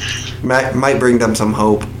might bring them some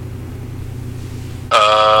hope.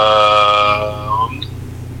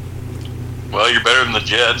 Well, you're better than the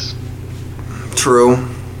Jets. True.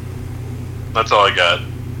 That's all I got.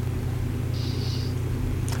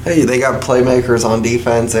 Hey, they got playmakers on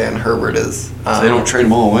defense, and Herbert is. So they don't trade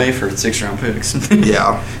them all away for 6-round picks.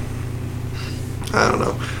 Yeah. I don't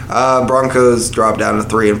know. Broncos drop down to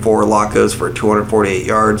 3-4. Locke goes for 248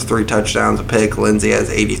 yards, 3 touchdowns, a pick. Lindsey has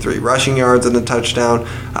 83 rushing yards and a touchdown.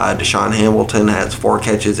 Deshaun Hamilton has 4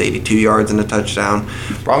 catches, 82 yards and a touchdown.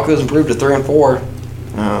 Broncos improved to 3-4.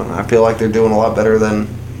 I feel like they're doing a lot better than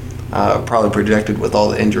probably projected with all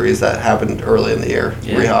the injuries that happened early in the year.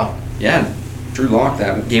 Yeah. Reha. Yeah. Drew Lock,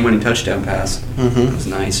 that game-winning touchdown pass. Mm-hmm. It was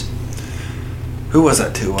nice. Who was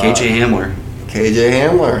that to? KJ Hamler. KJ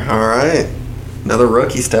Hamler. All right. Another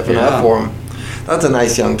rookie stepping up for him. That's a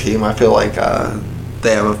nice young team. I feel like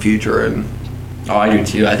they have a future. Oh, I do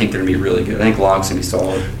too. I think they're going to be really good. I think Lock's going to be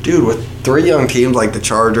solid. Dude, with 3 young teams like the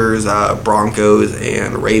Chargers, Broncos,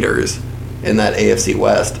 and Raiders in that AFC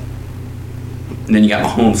West. And then you got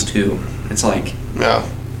Mahomes too. It's like... Yeah.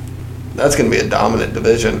 That's going to be a dominant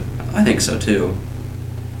division. I think so too.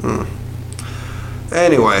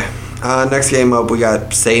 Anyway, next game up, we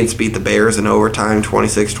got Saints beat the Bears in overtime,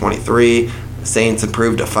 26-23. Saints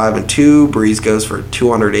improved to 5-2. Breeze goes for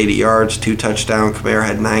 280 yards, 2 touchdowns. Kamara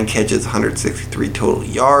had 9 catches, 163 total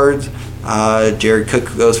yards. Jared Cook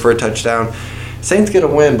goes for a touchdown. Saints get a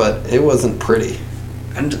win, but it wasn't pretty.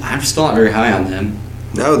 I'm still not very high on them.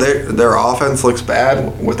 No, their offense looks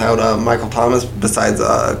bad without Michael Thomas. Besides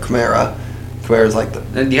Kamara, Kamara's like the.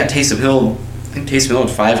 And you got Taysom Hill. I think Taysom Hill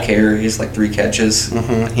had 5 carries, like 3 catches.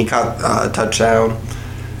 Mm-hmm. He caught a touchdown.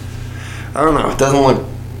 I don't know. It doesn't look.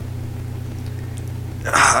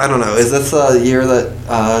 I don't know. Is this a year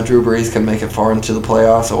that Drew Brees can make it far into the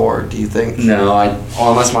playoffs, or do you think? No,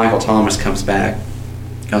 unless Michael Thomas comes back,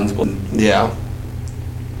 guns blazing. Yeah.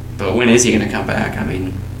 But when is he going to come back? I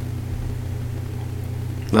mean,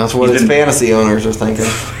 that's what his fantasy owners are thinking.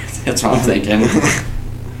 That's what I'm thinking.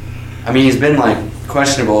 I mean, he's been like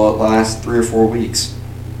questionable the last 3 or 4 weeks.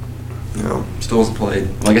 Yeah. Still hasn't played.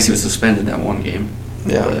 Well, I guess he was suspended that one game.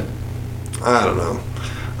 Yeah. But I don't know.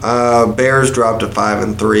 Bears dropped to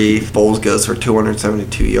 5-3. Foles goes for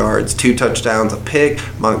 272 yards, 2 touchdowns, a pick.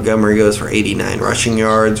 Montgomery goes for 89 rushing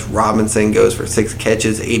yards. Robinson goes for 6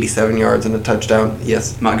 catches, 87 yards, and a touchdown.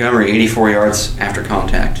 Yes. Montgomery, 84 yards after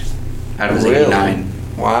contact out of his 89.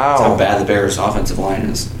 Wow. That's how bad the Bears' offensive line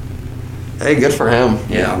is. Hey, good for him.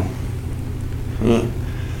 Yeah.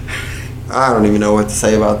 I don't even know what to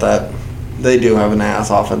say about that. They do have an ass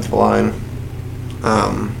offensive line.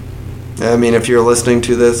 I mean, if you're listening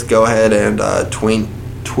to this, go ahead and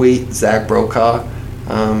tweet Zach Brokaw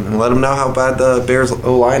and let him know how bad the Bears'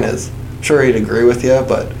 O-line is. I'm sure he'd agree with you,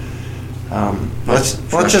 but let's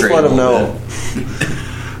just let him know.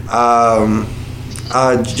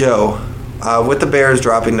 Joe, with the Bears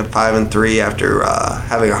dropping to 5-3 after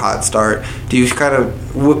having a hot start, do you kind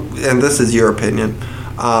of, and this is your opinion,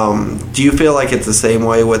 do you feel like it's the same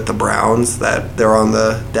way with the Browns, that they're on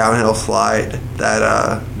the downhill slide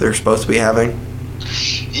that they're supposed to be having?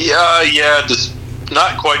 Yeah, just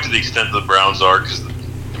not quite to the extent the Browns are, because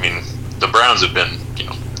I mean the Browns have been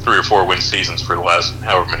 3 or 4 win seasons for the last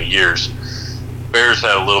however many years. Bears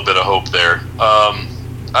had a little bit of hope there.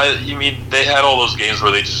 I mean they had all those games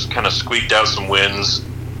where they just kind of squeaked out some wins,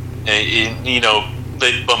 and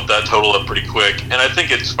they bumped that total up pretty quick, and I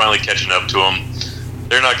think it's finally catching up to them.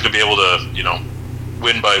 They're not going to be able to,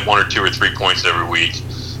 win by 1 or 2 or 3 points every week,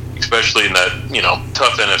 especially in that,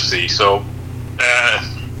 tough NFC. So, I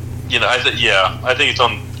think it's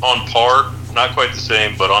on par, not quite the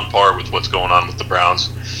same, but on par with what's going on with the Browns,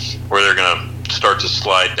 where they're going to start to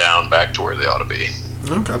slide down back to where they ought to be.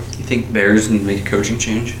 Okay. You think Bears need to make a coaching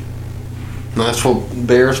change? That's what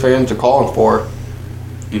Bears fans are calling for. I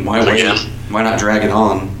mean, why wait? Why not drag it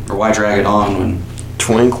on? Or why drag it on when...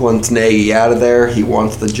 Twink wants Nagy out of there. He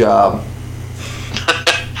wants the job.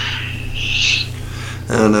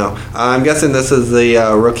 I don't know. I'm guessing this is the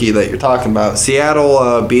rookie that you're talking about.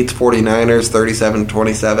 Seattle beats 49ers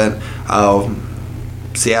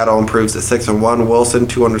 37-27. Seattle improves to 6-1. Wilson,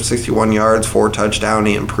 261 yards, 4 touchdowns.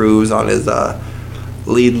 He improves on his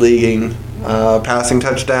leading passing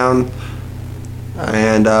touchdown.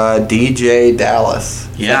 And DJ Dallas.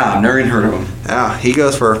 Yeah, I've never even heard of him. Yeah, he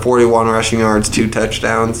goes for 41 rushing yards, 2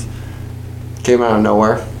 touchdowns. Came out of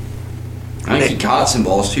nowhere. I think he caught some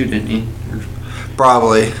balls too, didn't he?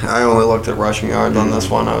 Probably. I only looked at rushing yards on this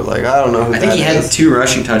one. I was like, I don't know who that is. I think he had 2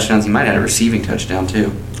 rushing touchdowns. He might have had a receiving touchdown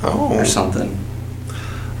too. Oh. Or something.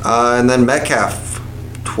 And then Metcalf,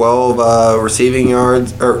 12 receiving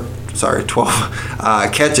yards, 12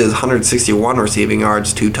 catches, 161 receiving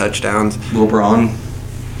yards, 2 touchdowns. Little Braun.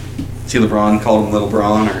 See LeBron called him Little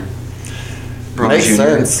Braun or Braun Makes Jr.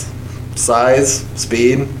 sense. Size,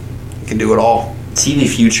 speed, he can do it all. Is he the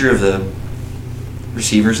future of the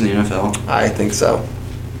receivers in the NFL? I think so.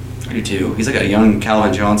 I do too. He's like a young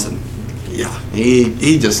Calvin Johnson. Yeah,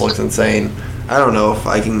 he just looks insane. I don't know if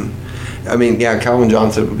I can. I mean, yeah, Calvin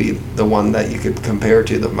Johnson would be the one that you could compare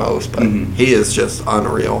to the most, but he is just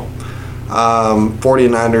unreal.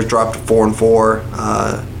 49ers dropped to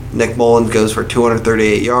 4-4. Nick Mullins goes for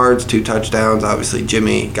 238 yards, 2 touchdowns. Obviously,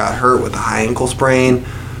 Jimmy got hurt with a high ankle sprain.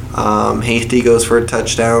 Hasty goes for a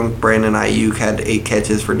touchdown. Brandon Ayuk had 8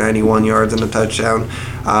 catches for 91 yards and a touchdown.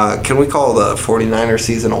 Can we call the 49ers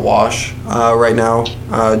season a wash right now,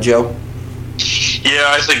 Joe? Yeah,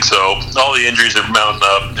 I think so. All the injuries are mounting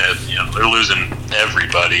up. And, they're losing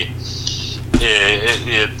everybody.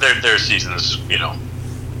 Their season's,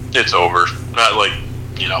 it's over. Not like,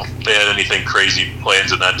 they had anything crazy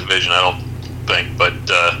plans in that division, I don't think. But,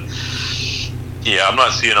 yeah, I'm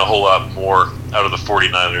not seeing a whole lot more out of the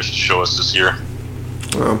 49ers to show us this year.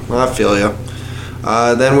 Well, I feel you.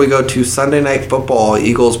 Then we go to Sunday Night Football.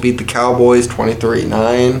 Eagles beat the Cowboys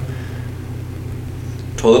 23-9.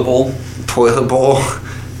 Toilet bowl.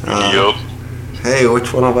 Yup. Hey,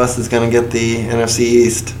 which one of us is going to get the NFC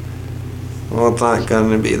East? Well, it's not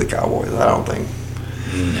going to be the Cowboys, I don't think.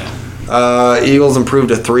 No. Eagles improved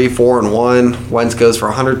to 3-4-1. Wentz goes for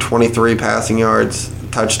 123 passing yards,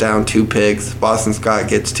 touchdown, 2 picks. Boston Scott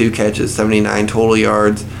gets 2 catches, 79 total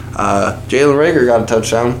yards. Jalen Reagor got a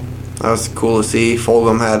touchdown. That was cool to see.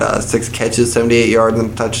 Fulgham had 6 catches, 78 yards,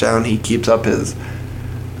 and a touchdown. He keeps up his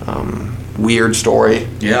weird story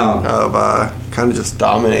of kind of just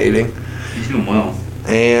dominating. He's doing well.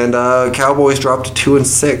 And Cowboys dropped to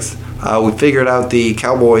 2-6. We figured out the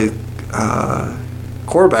Cowboys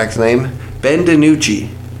quarterback's name, Ben DiNucci.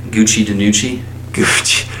 Gucci DiNucci?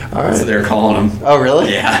 Gucci. All right. That's what they're calling him. Oh,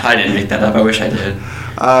 really? Yeah, I didn't make that up. I wish I did.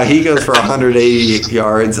 He goes for 180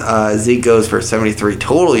 yards. Zeke goes for 73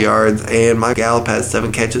 total yards. And Mike Gallup has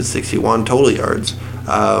 7 catches, 61 total yards.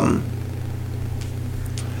 I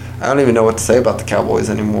don't even know what to say about the Cowboys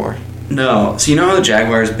anymore. No. So you know how the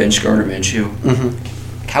Jaguars benched Gardner Minshew?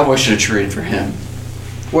 Mm-hmm. Cowboys should have traded for him.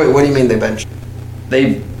 Wait, what do you mean they benched?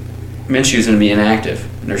 Minshew's going to be inactive,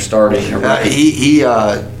 and they're starting. He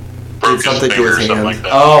did something to his hand. like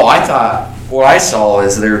that. Oh, I thought what I saw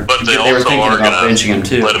is But they were also thinking are about going benching him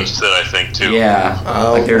to too. let him sit, I think, too. Yeah,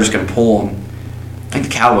 like they're just going to pull him. I think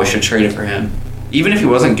the Cowboys should trade it for him. Even if he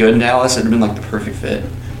wasn't good in Dallas, it'd have been like the perfect fit.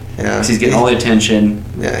 Yeah, 'Cause he's getting all the attention.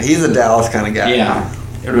 Yeah, he's a Dallas kind of guy. Yeah,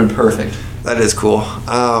 it would have been perfect. That is cool.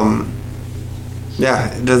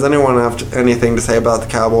 Yeah, does anyone have anything to say about the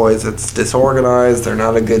Cowboys? It's disorganized. They're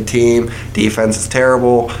not a good team. Defense is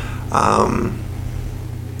terrible. I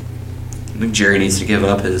think Jerry needs to give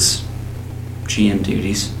up his GM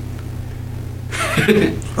duties.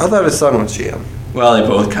 I thought his son was GM. Well, they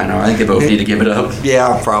both kind of are. I think they both need to give it up.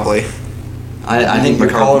 Yeah, probably. I think you're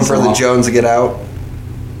calling for the Jones to get out.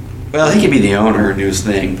 Well, he could be the owner and do his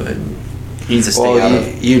thing, but he needs to stay out of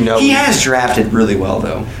it. He has drafted really well,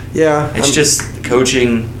 though. Yeah. It's just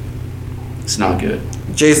coaching, it's not good.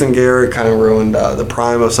 Jason Garrett kind of ruined the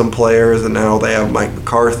prime of some players, and now they have Mike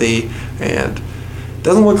McCarthy, and it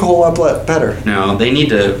doesn't look a whole lot better. No, they need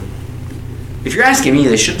to... If you're asking me,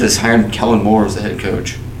 they should have just hired Kellen Moore as the head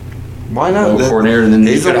coach. Why not? Coordinator, and then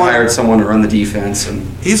they could have hired someone to run the defense. And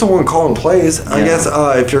he's the one calling plays. Yeah. I guess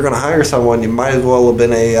if you're going to hire someone, you might as well have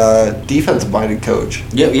been a defensive-minded coach.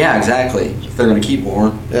 Yeah, exactly. If they're going to keep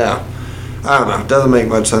Moore. Yeah. I don't know. It doesn't make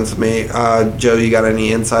much sense to me. Joe, you got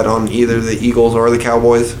any insight on either the Eagles or the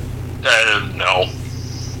Cowboys? No.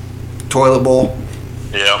 Toilet bowl.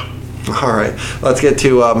 Yeah. All right, let's get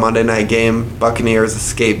to Monday night game. Buccaneers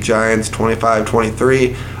escape Giants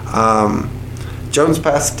 25-23. Jones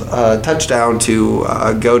passed a touchdown to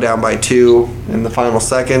go down by 2 in the final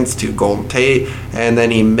seconds to Golden Tate, and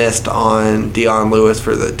then he missed on Dion Lewis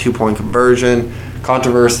for the 2-point conversion.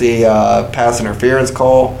 Controversy, pass interference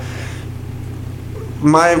call.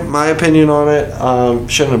 My opinion on it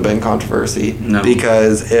shouldn't have been controversy. No.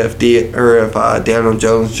 Because if Daniel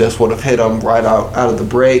Jones just would have hit him right out of the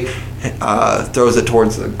break, throws it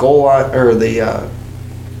towards the goal line or the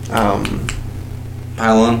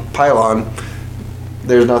pylon,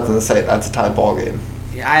 there's nothing to say. That's a tie ball game.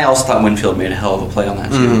 Yeah, I also thought Winfield made a hell of a play on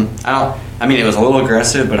that too. I mean, it was a little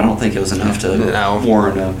aggressive, but I don't think it was enough to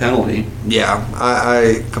warrant a penalty. Yeah,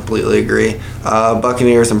 I completely agree.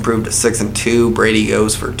 Buccaneers improved to 6-2. Brady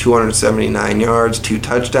goes for 279 yards, 2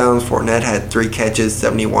 touchdowns. Fournette had 3 catches,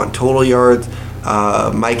 71 total yards.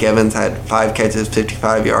 Mike Evans had 5 catches,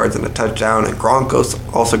 55 yards, and a touchdown. And Gronk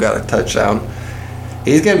also got a touchdown.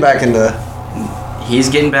 He's getting back, and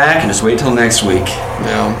just wait till next week.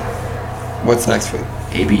 Yeah. What's next week?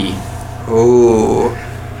 AB. Ooh.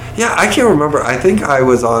 Yeah, I can't remember. I think I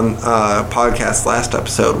was on a podcast last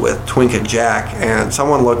episode with Twink and Jack, and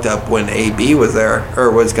someone looked up when AB was there,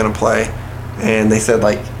 or was going to play, and they said,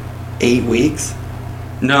 8 weeks?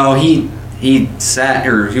 No, he sat,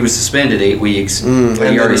 or he was suspended 8 weeks,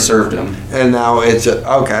 but he already served him. And now it's just,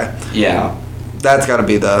 okay. Yeah. That's got to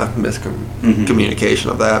be the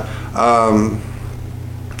miscommunication of that.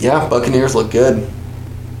 Yeah, Buccaneers look good.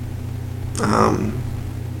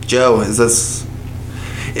 Joe, is this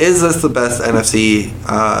the best NFC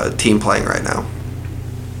team playing right now?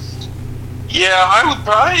 Yeah, I would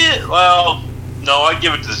probably. Well, no, I'd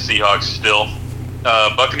give it to the Seahawks still.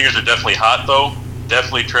 Buccaneers are definitely hot though,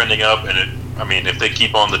 definitely trending up, and if they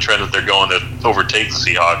keep on the trend that they're going, to overtake the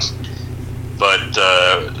Seahawks. But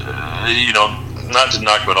not to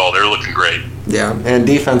knock them at all, they're looking great. Yeah, and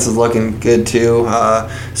defense is looking good too.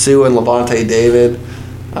 Sue and Levante David.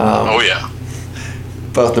 Oh yeah.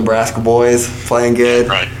 Both Nebraska boys playing good.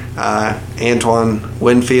 Right. Antoine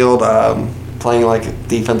Winfield playing like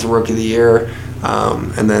Defensive Rookie of the Year.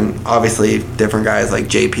 And then obviously different guys like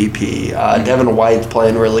JPP. Devin White's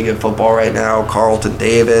playing really good football right now. Carlton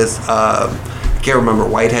Davis. I can't remember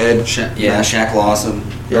Whitehead. Shaq Lawson.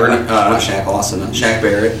 Yeah. Or, not Shaq Lawson. Shaq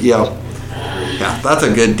Barrett. Yep. Yeah, that's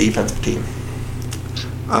a good defensive team.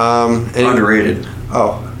 Underrated.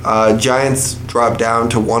 Giants drop down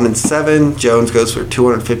to 1-7. Jones goes for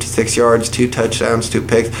 256 yards, 2 touchdowns, 2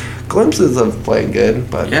 picks. Glimpses of playing good,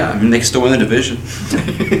 but yeah, they can still win the division.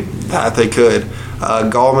 That they could.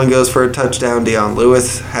 Gallman goes for a touchdown. Dion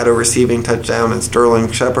Lewis had a receiving touchdown, and Sterling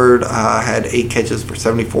Shepard had 8 catches for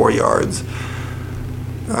 74 yards.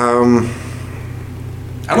 I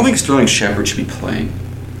don't think Sterling Shepard should be playing.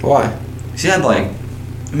 Why? He had a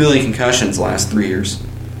million concussions the last 3 years.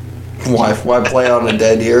 Why play on a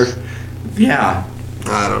dead year? Yeah.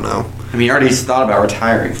 I don't know. He already thought about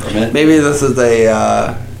retiring from it. Maybe this is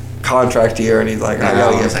a contract year, and he's like, I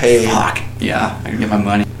gotta get paid. Fuck. Yeah, I can get my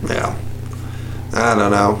money. Yeah. I don't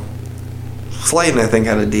know. Slayton, I think,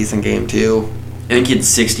 had a decent game, too. I think he had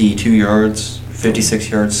 62 yards, 56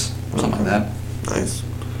 yards, something like that. Nice.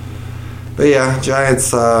 But yeah,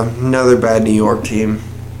 Giants, another bad New York team.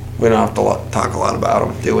 We don't have to talk a lot about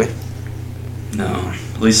them, do we? No.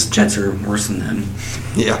 At least Jets are worse than them.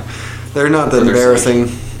 Yeah. They're not that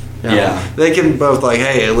embarrassing. Yeah. They can both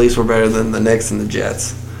hey, at least we're better than the Knicks and the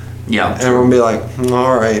Jets. Yeah. And we'll be like,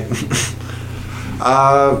 all right.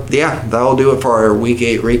 Yeah, that'll do it for our Week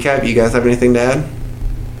 8 recap. You guys have anything to add?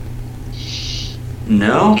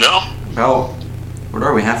 No. No. What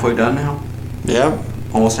are we, halfway done now? Yeah.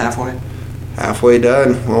 Almost halfway? Halfway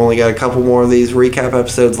done. We only got a couple more of these recap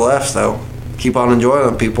episodes left, so keep on enjoying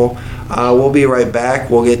them, people. We'll be right back.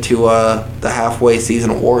 We'll get to the halfway season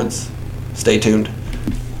awards. Stay tuned.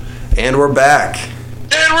 And we're back.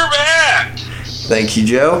 Thank you,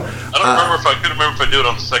 Joe. I couldn't remember if I do it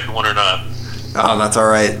on the second one or not. Oh, that's all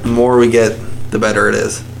right. The more we get, the better it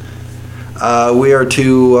is. We are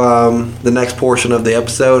to the next portion of the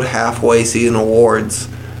episode, halfway season awards.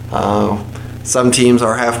 Some teams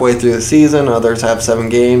are halfway through the season. Others have 7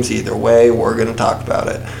 games. Either way, we're going to talk about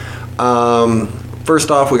it.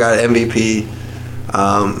 First off, we got MVP.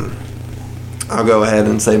 I'll go ahead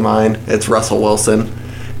and say mine. It's Russell Wilson.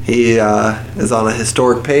 He is on a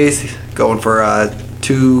historic pace, going for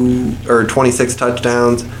 26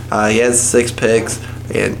 touchdowns. He has 6 picks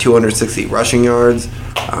and 260 rushing yards.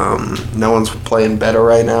 No one's playing better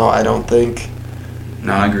right now, I don't think.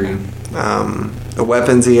 No, I agree. The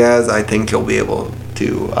weapons he has, I think he'll be able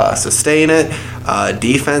to sustain it.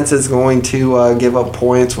 Defense is going to give up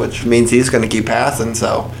points, which means he's going to keep passing.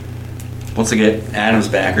 So once they get Adams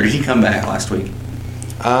back, or did he come back last week?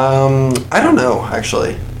 I don't know,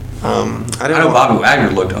 actually. I know Bobby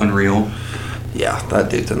Wagner looked unreal. Yeah, that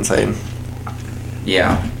dude's insane.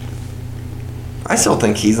 Yeah. I still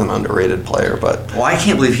think he's an underrated player, but... Well, I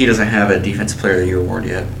can't believe he doesn't have a Defensive Player of the Year award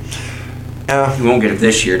yet. Yeah. He won't get it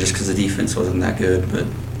this year just because the defense wasn't that good, but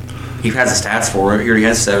he has the stats for it. He already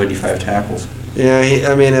has 75 tackles. Yeah,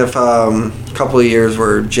 if a couple of years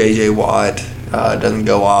where J.J. Watt doesn't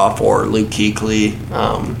go off or Luke Kuechly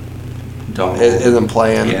isn't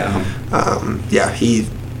playing,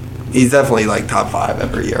 he's definitely like top 5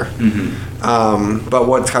 every year. Mm-hmm. But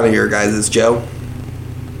what's kind of your guys' Joe?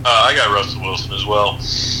 I got Russell Wilson as well.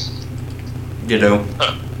 Ditto.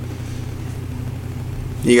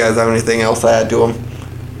 You guys have anything else to add to him?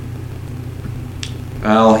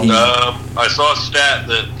 Well, I saw a stat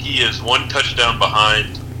that he is 1 touchdown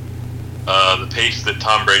behind the pace that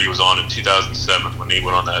Tom Brady was on in 2007 when he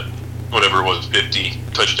went on that, whatever it was, 50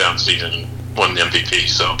 touchdown season and won the MVP.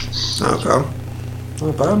 So. Okay.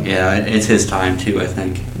 Not bad. Yeah, it's his time too, I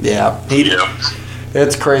think. Yeah.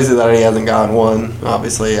 It's crazy that he hasn't gotten one.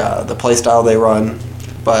 Obviously, the play style they run.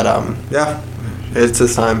 But, it's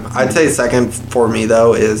his time. I'd say second for me,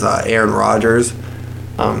 though, is Aaron Rodgers.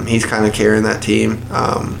 He's kind of carrying that team.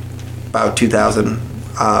 About 2,000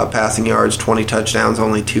 passing yards, 20 touchdowns,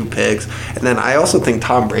 only 2 picks. And then I also think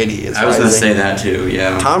Tom Brady is I was going to say that, too,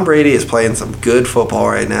 yeah. Tom Brady is playing some good football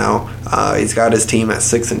right now. He's got his team at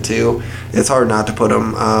 6-2. It's hard not to put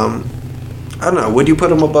him... I don't know. Would you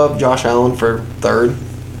put him above Josh Allen for third?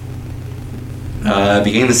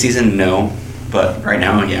 Beginning of the season, no. But right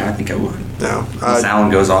now, yeah, I think I would. No. Once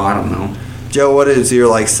Allen goes on, I don't know. Joe, what is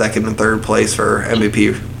your second and third place for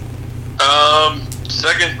MVP?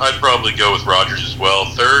 Second, I'd probably go with Rodgers as well.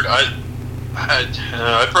 Third,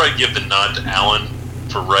 I'd probably give the nod to Allen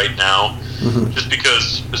for right now, just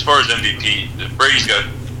because as far as MVP, Brady's got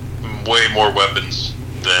way more weapons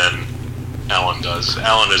than Allen does.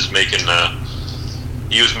 Allen is making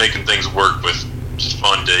things work with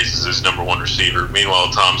Stephon Diggs as his number 1 receiver.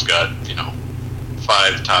 Meanwhile, Tom's got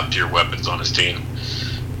 5 top tier weapons on his team.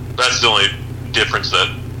 That's the only difference that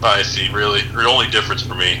I see, really, or the only difference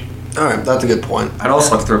for me. All right, that's a good point. I'd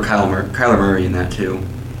also like to throw Kyler Murray in that too.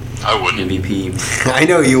 I wouldn't. MVP. I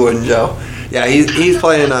know you wouldn't, Joe. Yeah, he's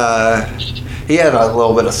playing. He had a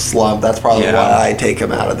little bit of slump. That's probably why I take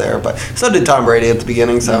him out of there. But so did Tom Brady at the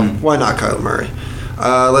beginning. So why not Kyler Murray?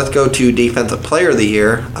 Let's go to Defensive Player of the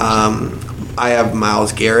Year. I have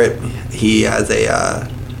Myles Garrett. He has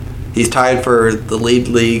he's tied for the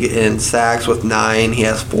league in sacks with 9. He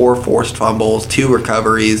has 4 forced fumbles, 2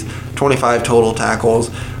 recoveries, 25 total tackles.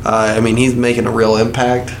 He's making a real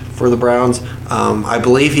impact for the Browns. I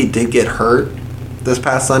believe he did get hurt this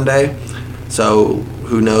past Sunday, so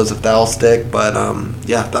who knows if that'll stick. But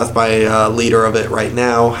that's my leader of it right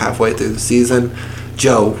now, halfway through the season.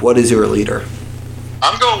 Joe, what is your leader?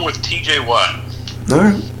 I'm going with T.J. Watt. All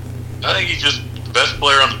right. I think he's just the best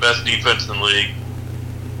player on the best defense in the league.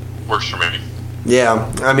 Works for me. Yeah,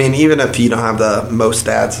 even if you don't have the most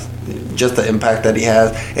stats, just the impact that he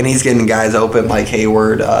has, and he's getting guys open like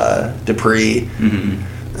Hayward, Dupree.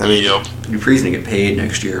 Mm-hmm. Dupree's gonna get paid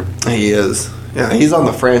next year. He is. Yeah, he's on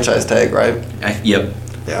the franchise tag, right? Yep.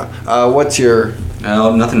 Yeah. What's your?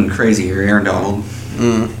 Nothing crazy here. Aaron Donald.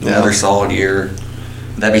 Another solid year.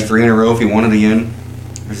 Would that be 3 in a row if he won it again?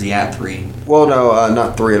 Or is he at 3? Well, no,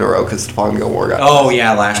 not 3 in a row because Stephon Gilmore got. Oh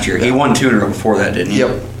yeah, last year he won 2 in a row before that, didn't he?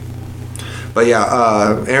 Yep. But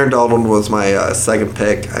yeah, Aaron Donald was my second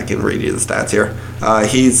pick. I can read you the stats here.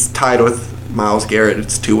 He's tied with Myles Garrett.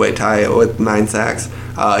 It's a 2-way tie with 9 sacks.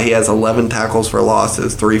 He has 11 tackles for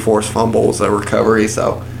losses, 3 forced fumbles, a recovery.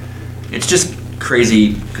 So it's just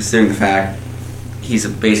crazy considering the fact he's a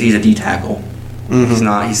D tackle.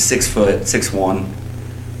 Mm-hmm. He's 6 foot, 6'1".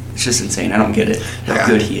 It's just insane. I don't get it how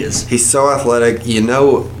good he is. He's so athletic.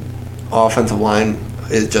 Offensive line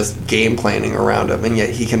is just game planning around him, and yet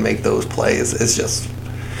he can make those plays.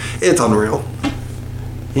 It's unreal.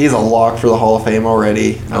 He's a lock for the Hall of Fame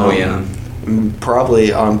already. Yeah.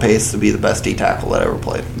 Probably on pace to be the best D tackle that ever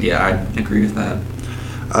played. Yeah, I agree with that.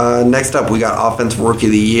 Next up, we got Offensive Rookie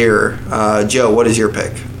of the Year. Joe, what is your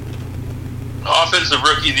pick? Offensive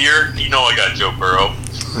Rookie of the Year? I got Joe Burrow.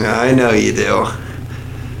 Yeah, I know you do.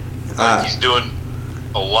 He's doing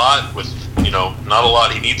a lot with, not a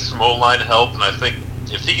lot. He needs some O-line help, and I think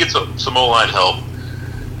if he gets some O-line help,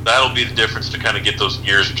 that'll be the difference to kind of get those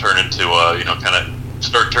gears to turn into, kind of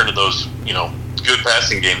start turning those, good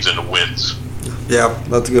passing games into wins. Yeah,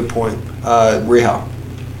 that's a good point. Rehal.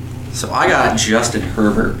 So I got Justin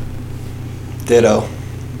Herbert. Ditto.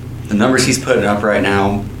 The numbers he's putting up right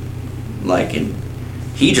now,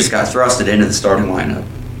 he just got thrusted into the starting lineup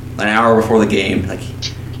an hour before the game.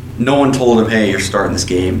 No one told him, hey, you're starting this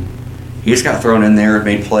game. He just got thrown in there,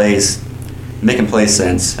 made plays, making plays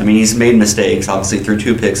since. I mean, he's made mistakes, obviously threw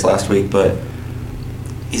 2 picks last week, but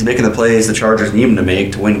he's making the plays the Chargers need him to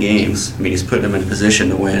make to win games. I mean, he's putting them in a position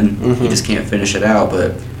to win. Mm-hmm. He just can't finish it out,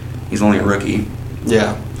 but he's only a rookie.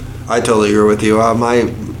 Yeah, I totally agree with you.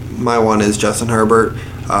 My one is Justin Herbert.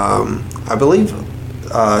 I believe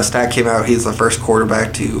stat came out, he's the first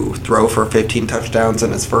quarterback to throw for 15 touchdowns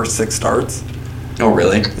in his first 6 starts. Oh,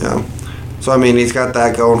 really? Yeah. So, I mean, he's got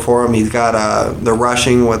that going for him. He's got the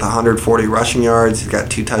rushing with 140 rushing yards. He's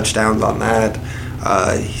got 2 touchdowns on that.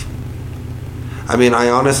 I mean, I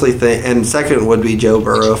honestly think, and second would be Joe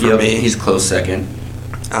Burrow for me. He's close second.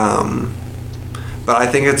 But I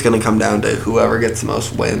think it's going to come down to whoever gets the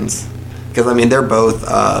most wins. Because, I mean, they're both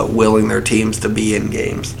willing their teams to be in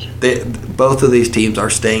games. Both of these teams are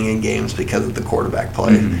staying in games because of the quarterback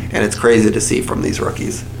play. Mm-hmm. And it's crazy to see from these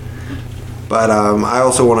rookies. But I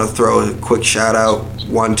also want to throw a quick shout-out,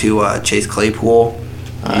 one to Chase Claypool.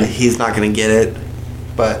 He's not going to get it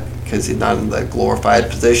because he's not in the glorified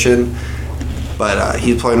position. But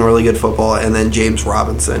he's playing really good football. And then James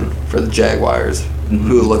Robinson for the Jaguars,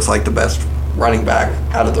 who looks like the best running back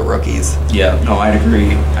out of the rookies. Yeah, no, I'd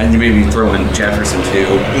agree. I'd maybe throw in Jefferson, too.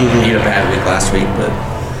 Mm-hmm. He had a bad week last week, but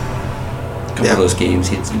a couple of those games,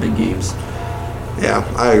 he had some big games. Yeah,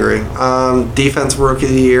 I agree. Defensive Rookie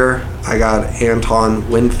of the Year, I got Anton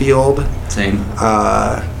Winfield. Same.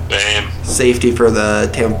 Safety for the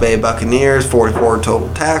Tampa Bay Buccaneers, 44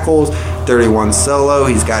 total tackles, 31 solo.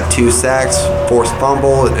 He's got 2 sacks, forced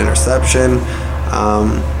fumble, an interception.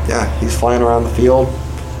 He's flying around the field,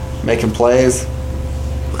 making plays.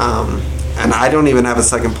 And I don't even have a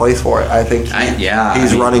second place for it. I think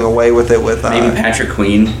he's running away with it with... maybe Patrick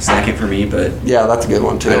Queen, second for me, but... Yeah, that's a good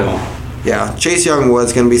one, too. Yeah, Chase Young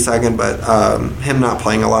was going to be second, but him not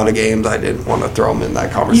playing a lot of games, I didn't want to throw him in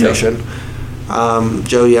that conversation. Yep.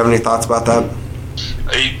 Joe, you have any thoughts about that?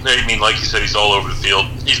 I mean, like you said, he's all over the field.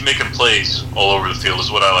 He's making plays all over the field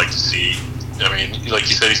is what I like to see. I mean, like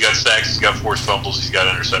you said, he's got sacks, he's got forced fumbles, he's got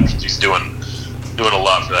interceptions. He's doing a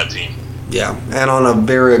lot for that team. Yeah, and on a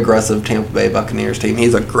very aggressive Tampa Bay Buccaneers team,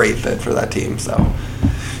 he's a great fit for that team. So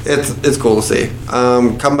it's cool to see.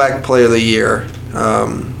 Comeback Player of the Year.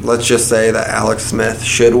 Let's just say that Alex Smith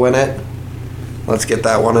should win it. Let's get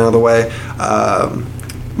that one out of the way.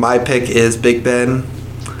 My pick is Big Ben.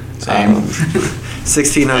 Same.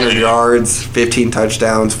 1,600 yards, 15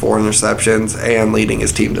 touchdowns, 4 interceptions, and leading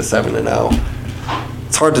his team to 7-0.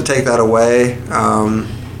 It's hard to take that away.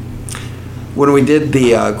 When we did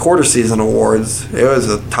the quarter season awards, it was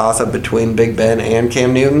a toss-up between Big Ben and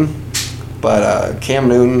Cam Newton. But Cam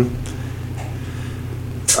Newton,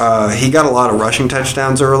 he got a lot of rushing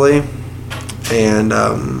touchdowns early, and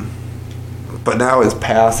but now his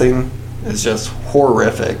passing is just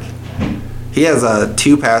horrific. He has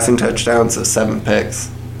 2 passing touchdowns to 7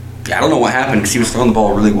 picks. Yeah, I don't know what happened because he was throwing the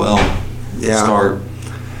ball really well. Yeah. Start.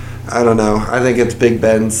 I don't know. I think it's Big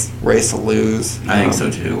Ben's race to lose. I think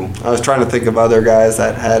so too. I was trying to think of other guys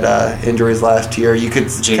that had injuries last year. You could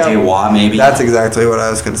J.J. Watt, maybe. That's exactly what I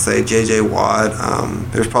was going to say. J.J. Watt.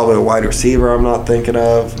 There's probably a wide receiver I'm not thinking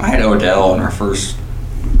of. I had Odell in our first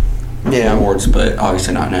awards, but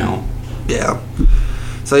obviously not now. Yeah.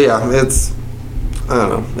 So yeah, I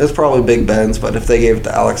don't know. It's probably Big Ben's, but if they gave it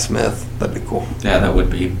to Alex Smith, that'd be cool. Yeah, that would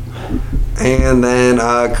be. And then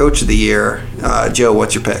Coach of the Year, Joe,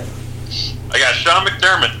 what's your pick? I got Sean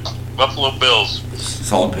McDermott, Buffalo Bills.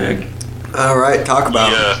 Solid pick. All right, talk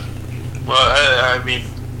about it. Well, I mean,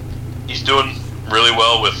 he's doing really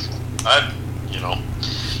well with. I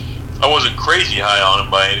wasn't crazy high on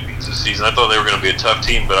him by any means this season. I thought they were going to be a tough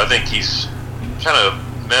team, but I think he's kind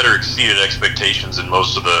of met or exceeded expectations in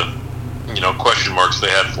most of the question marks they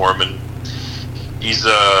had for him, and he's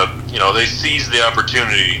they seized the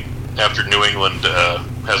opportunity after New England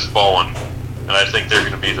has fallen, and I think they're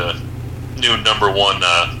going to be the new number 1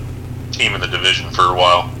 team in the division for a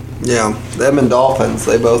while. Yeah, them and Dolphins,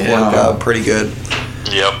 they both look pretty good.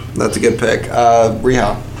 Yep, that's a good pick.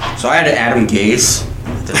 Reha. So I had Adam Gase,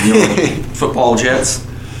 the New York Football Jets.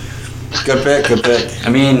 Good pick. I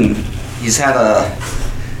mean, he's had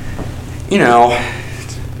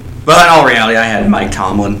but in all reality, I had Mike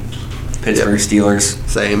Tomlin, Pittsburgh Steelers.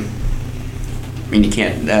 Same. I mean, you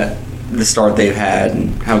can't the start they've had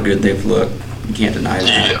and how good they've looked. You can't deny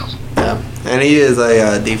that. Yeah. And he is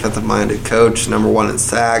a defensive-minded coach, number 1 in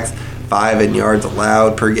sacks, 5 in yards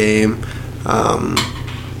allowed per game. I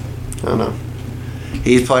don't know.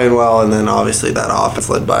 he's playing well, and then obviously that offense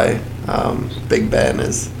led by Big Ben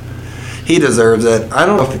he deserves it. I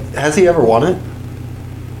don't know has he ever won it?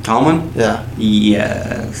 Tomlin? Yeah.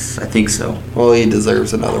 Yes, I think so. Well, he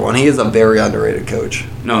deserves another one. He is a very underrated coach.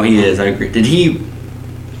 No, he is. I agree. Did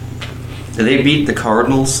they beat the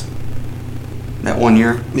Cardinals that one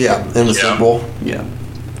year? Yeah, in the Super Bowl. Yeah.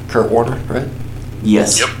 Kurt Warner, right?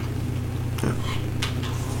 Yes. Yep.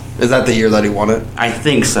 Is that the year that he won it? I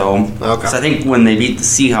think so. Okay. 'Cause I think when they beat the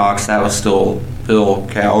Seahawks, that was still Bill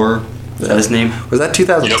Cowher. Is that his name? Was that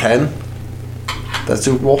 2010? That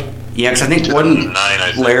Super Bowl? Yeah, because I think wasn't 2009,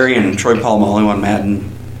 I think. Larry and Troy Polamalu won Madden.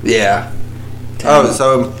 Yeah. 10. Oh,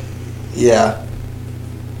 so yeah,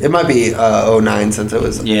 it might be 09 since it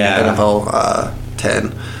was NFL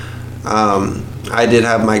 10. I did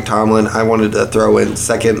have Mike Tomlin. I wanted to throw in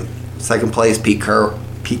second place Pete Carroll.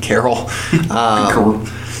 Pete Carroll.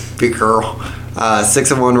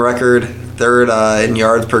 6-1 record. Third in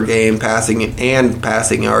yards per game, passing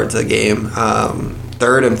yards a game.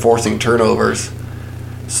 Third in forcing turnovers.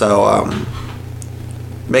 So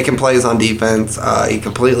making plays on defense. He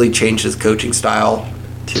completely changed his coaching style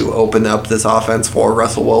to open up this offense for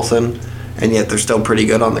Russell Wilson, and yet they're still pretty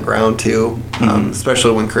good on the ground too,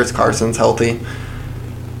 especially when Chris Carson's healthy.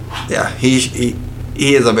 Yeah, he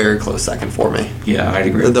is a very close second for me. Yeah, I'd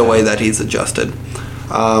agree. The way that he's adjusted.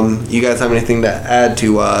 You guys have anything to add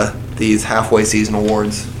to these halfway season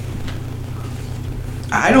awards?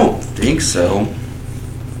 I don't think so.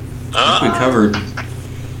 I think we covered.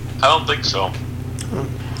 I don't think so. Who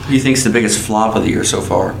do you think's the biggest flop of the year so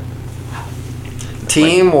far?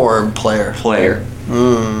 Team or player? Player.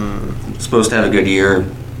 Supposed to have a good year.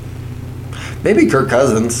 Maybe Kirk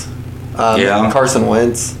Cousins. Yeah. Carson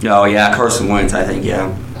Wentz. Oh, yeah, Carson Wentz, I think,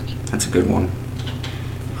 yeah. That's a good one.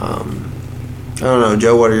 I don't know.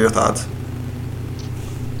 Joe, what are your thoughts?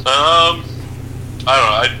 I don't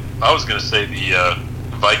know. I was going to say the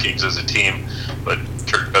Vikings as a team, but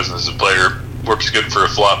Kirk Cousins as a player works good for a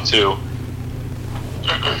flop, too.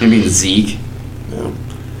 Maybe Zeke. Yeah.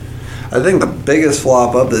 I think the biggest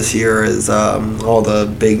flop of this year is all the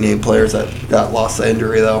big name players that got lost to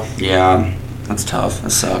injury, though. Yeah, that's tough.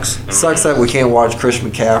 That sucks. Sucks that we can't watch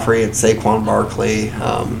Christian McCaffrey and Saquon Barkley,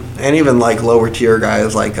 and even like lower tier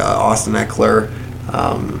guys like Austin Eckler,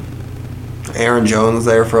 Aaron Jones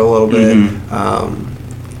there for a little bit,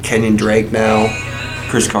 Kenyon Drake now,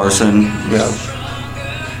 Chris Carson. Yeah.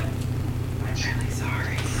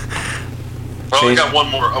 Well, we got one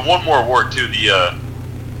more award too. The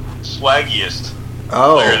swaggiest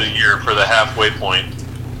Oh, player of the year for the halfway point.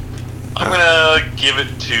 I'm gonna give it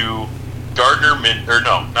to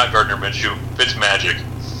Minshew, Fitzmagic.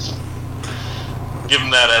 Give him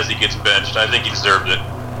that as he gets benched. I think he deserved it.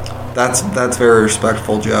 that's very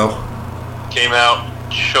respectful, Joe. Came out,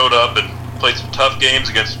 showed up, and played some tough games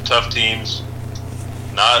against some tough teams.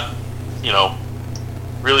 Not,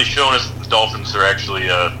 really showing us that the Dolphins are actually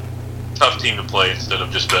a tough team to play instead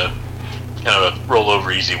of just a kind of a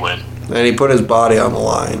rollover easy win. And he put his body on the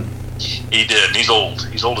line. He did. And he's old.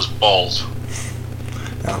 He's old as balls.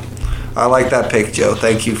 Yeah. I like that pick, Joe.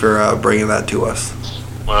 Thank you for bringing that to us.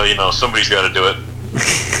 Well, somebody's got to do it.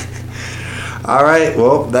 All right.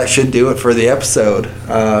 Well, that should do it for the episode.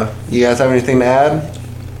 You guys have anything to add?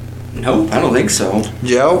 Nope, I don't think so.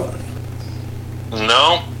 Joe?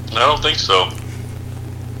 No, I don't think so.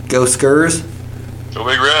 Go Skurs? Go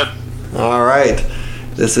Big Red. All right.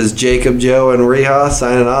 This is Jacob, Joe, and Reha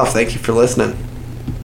signing off. Thank you for listening.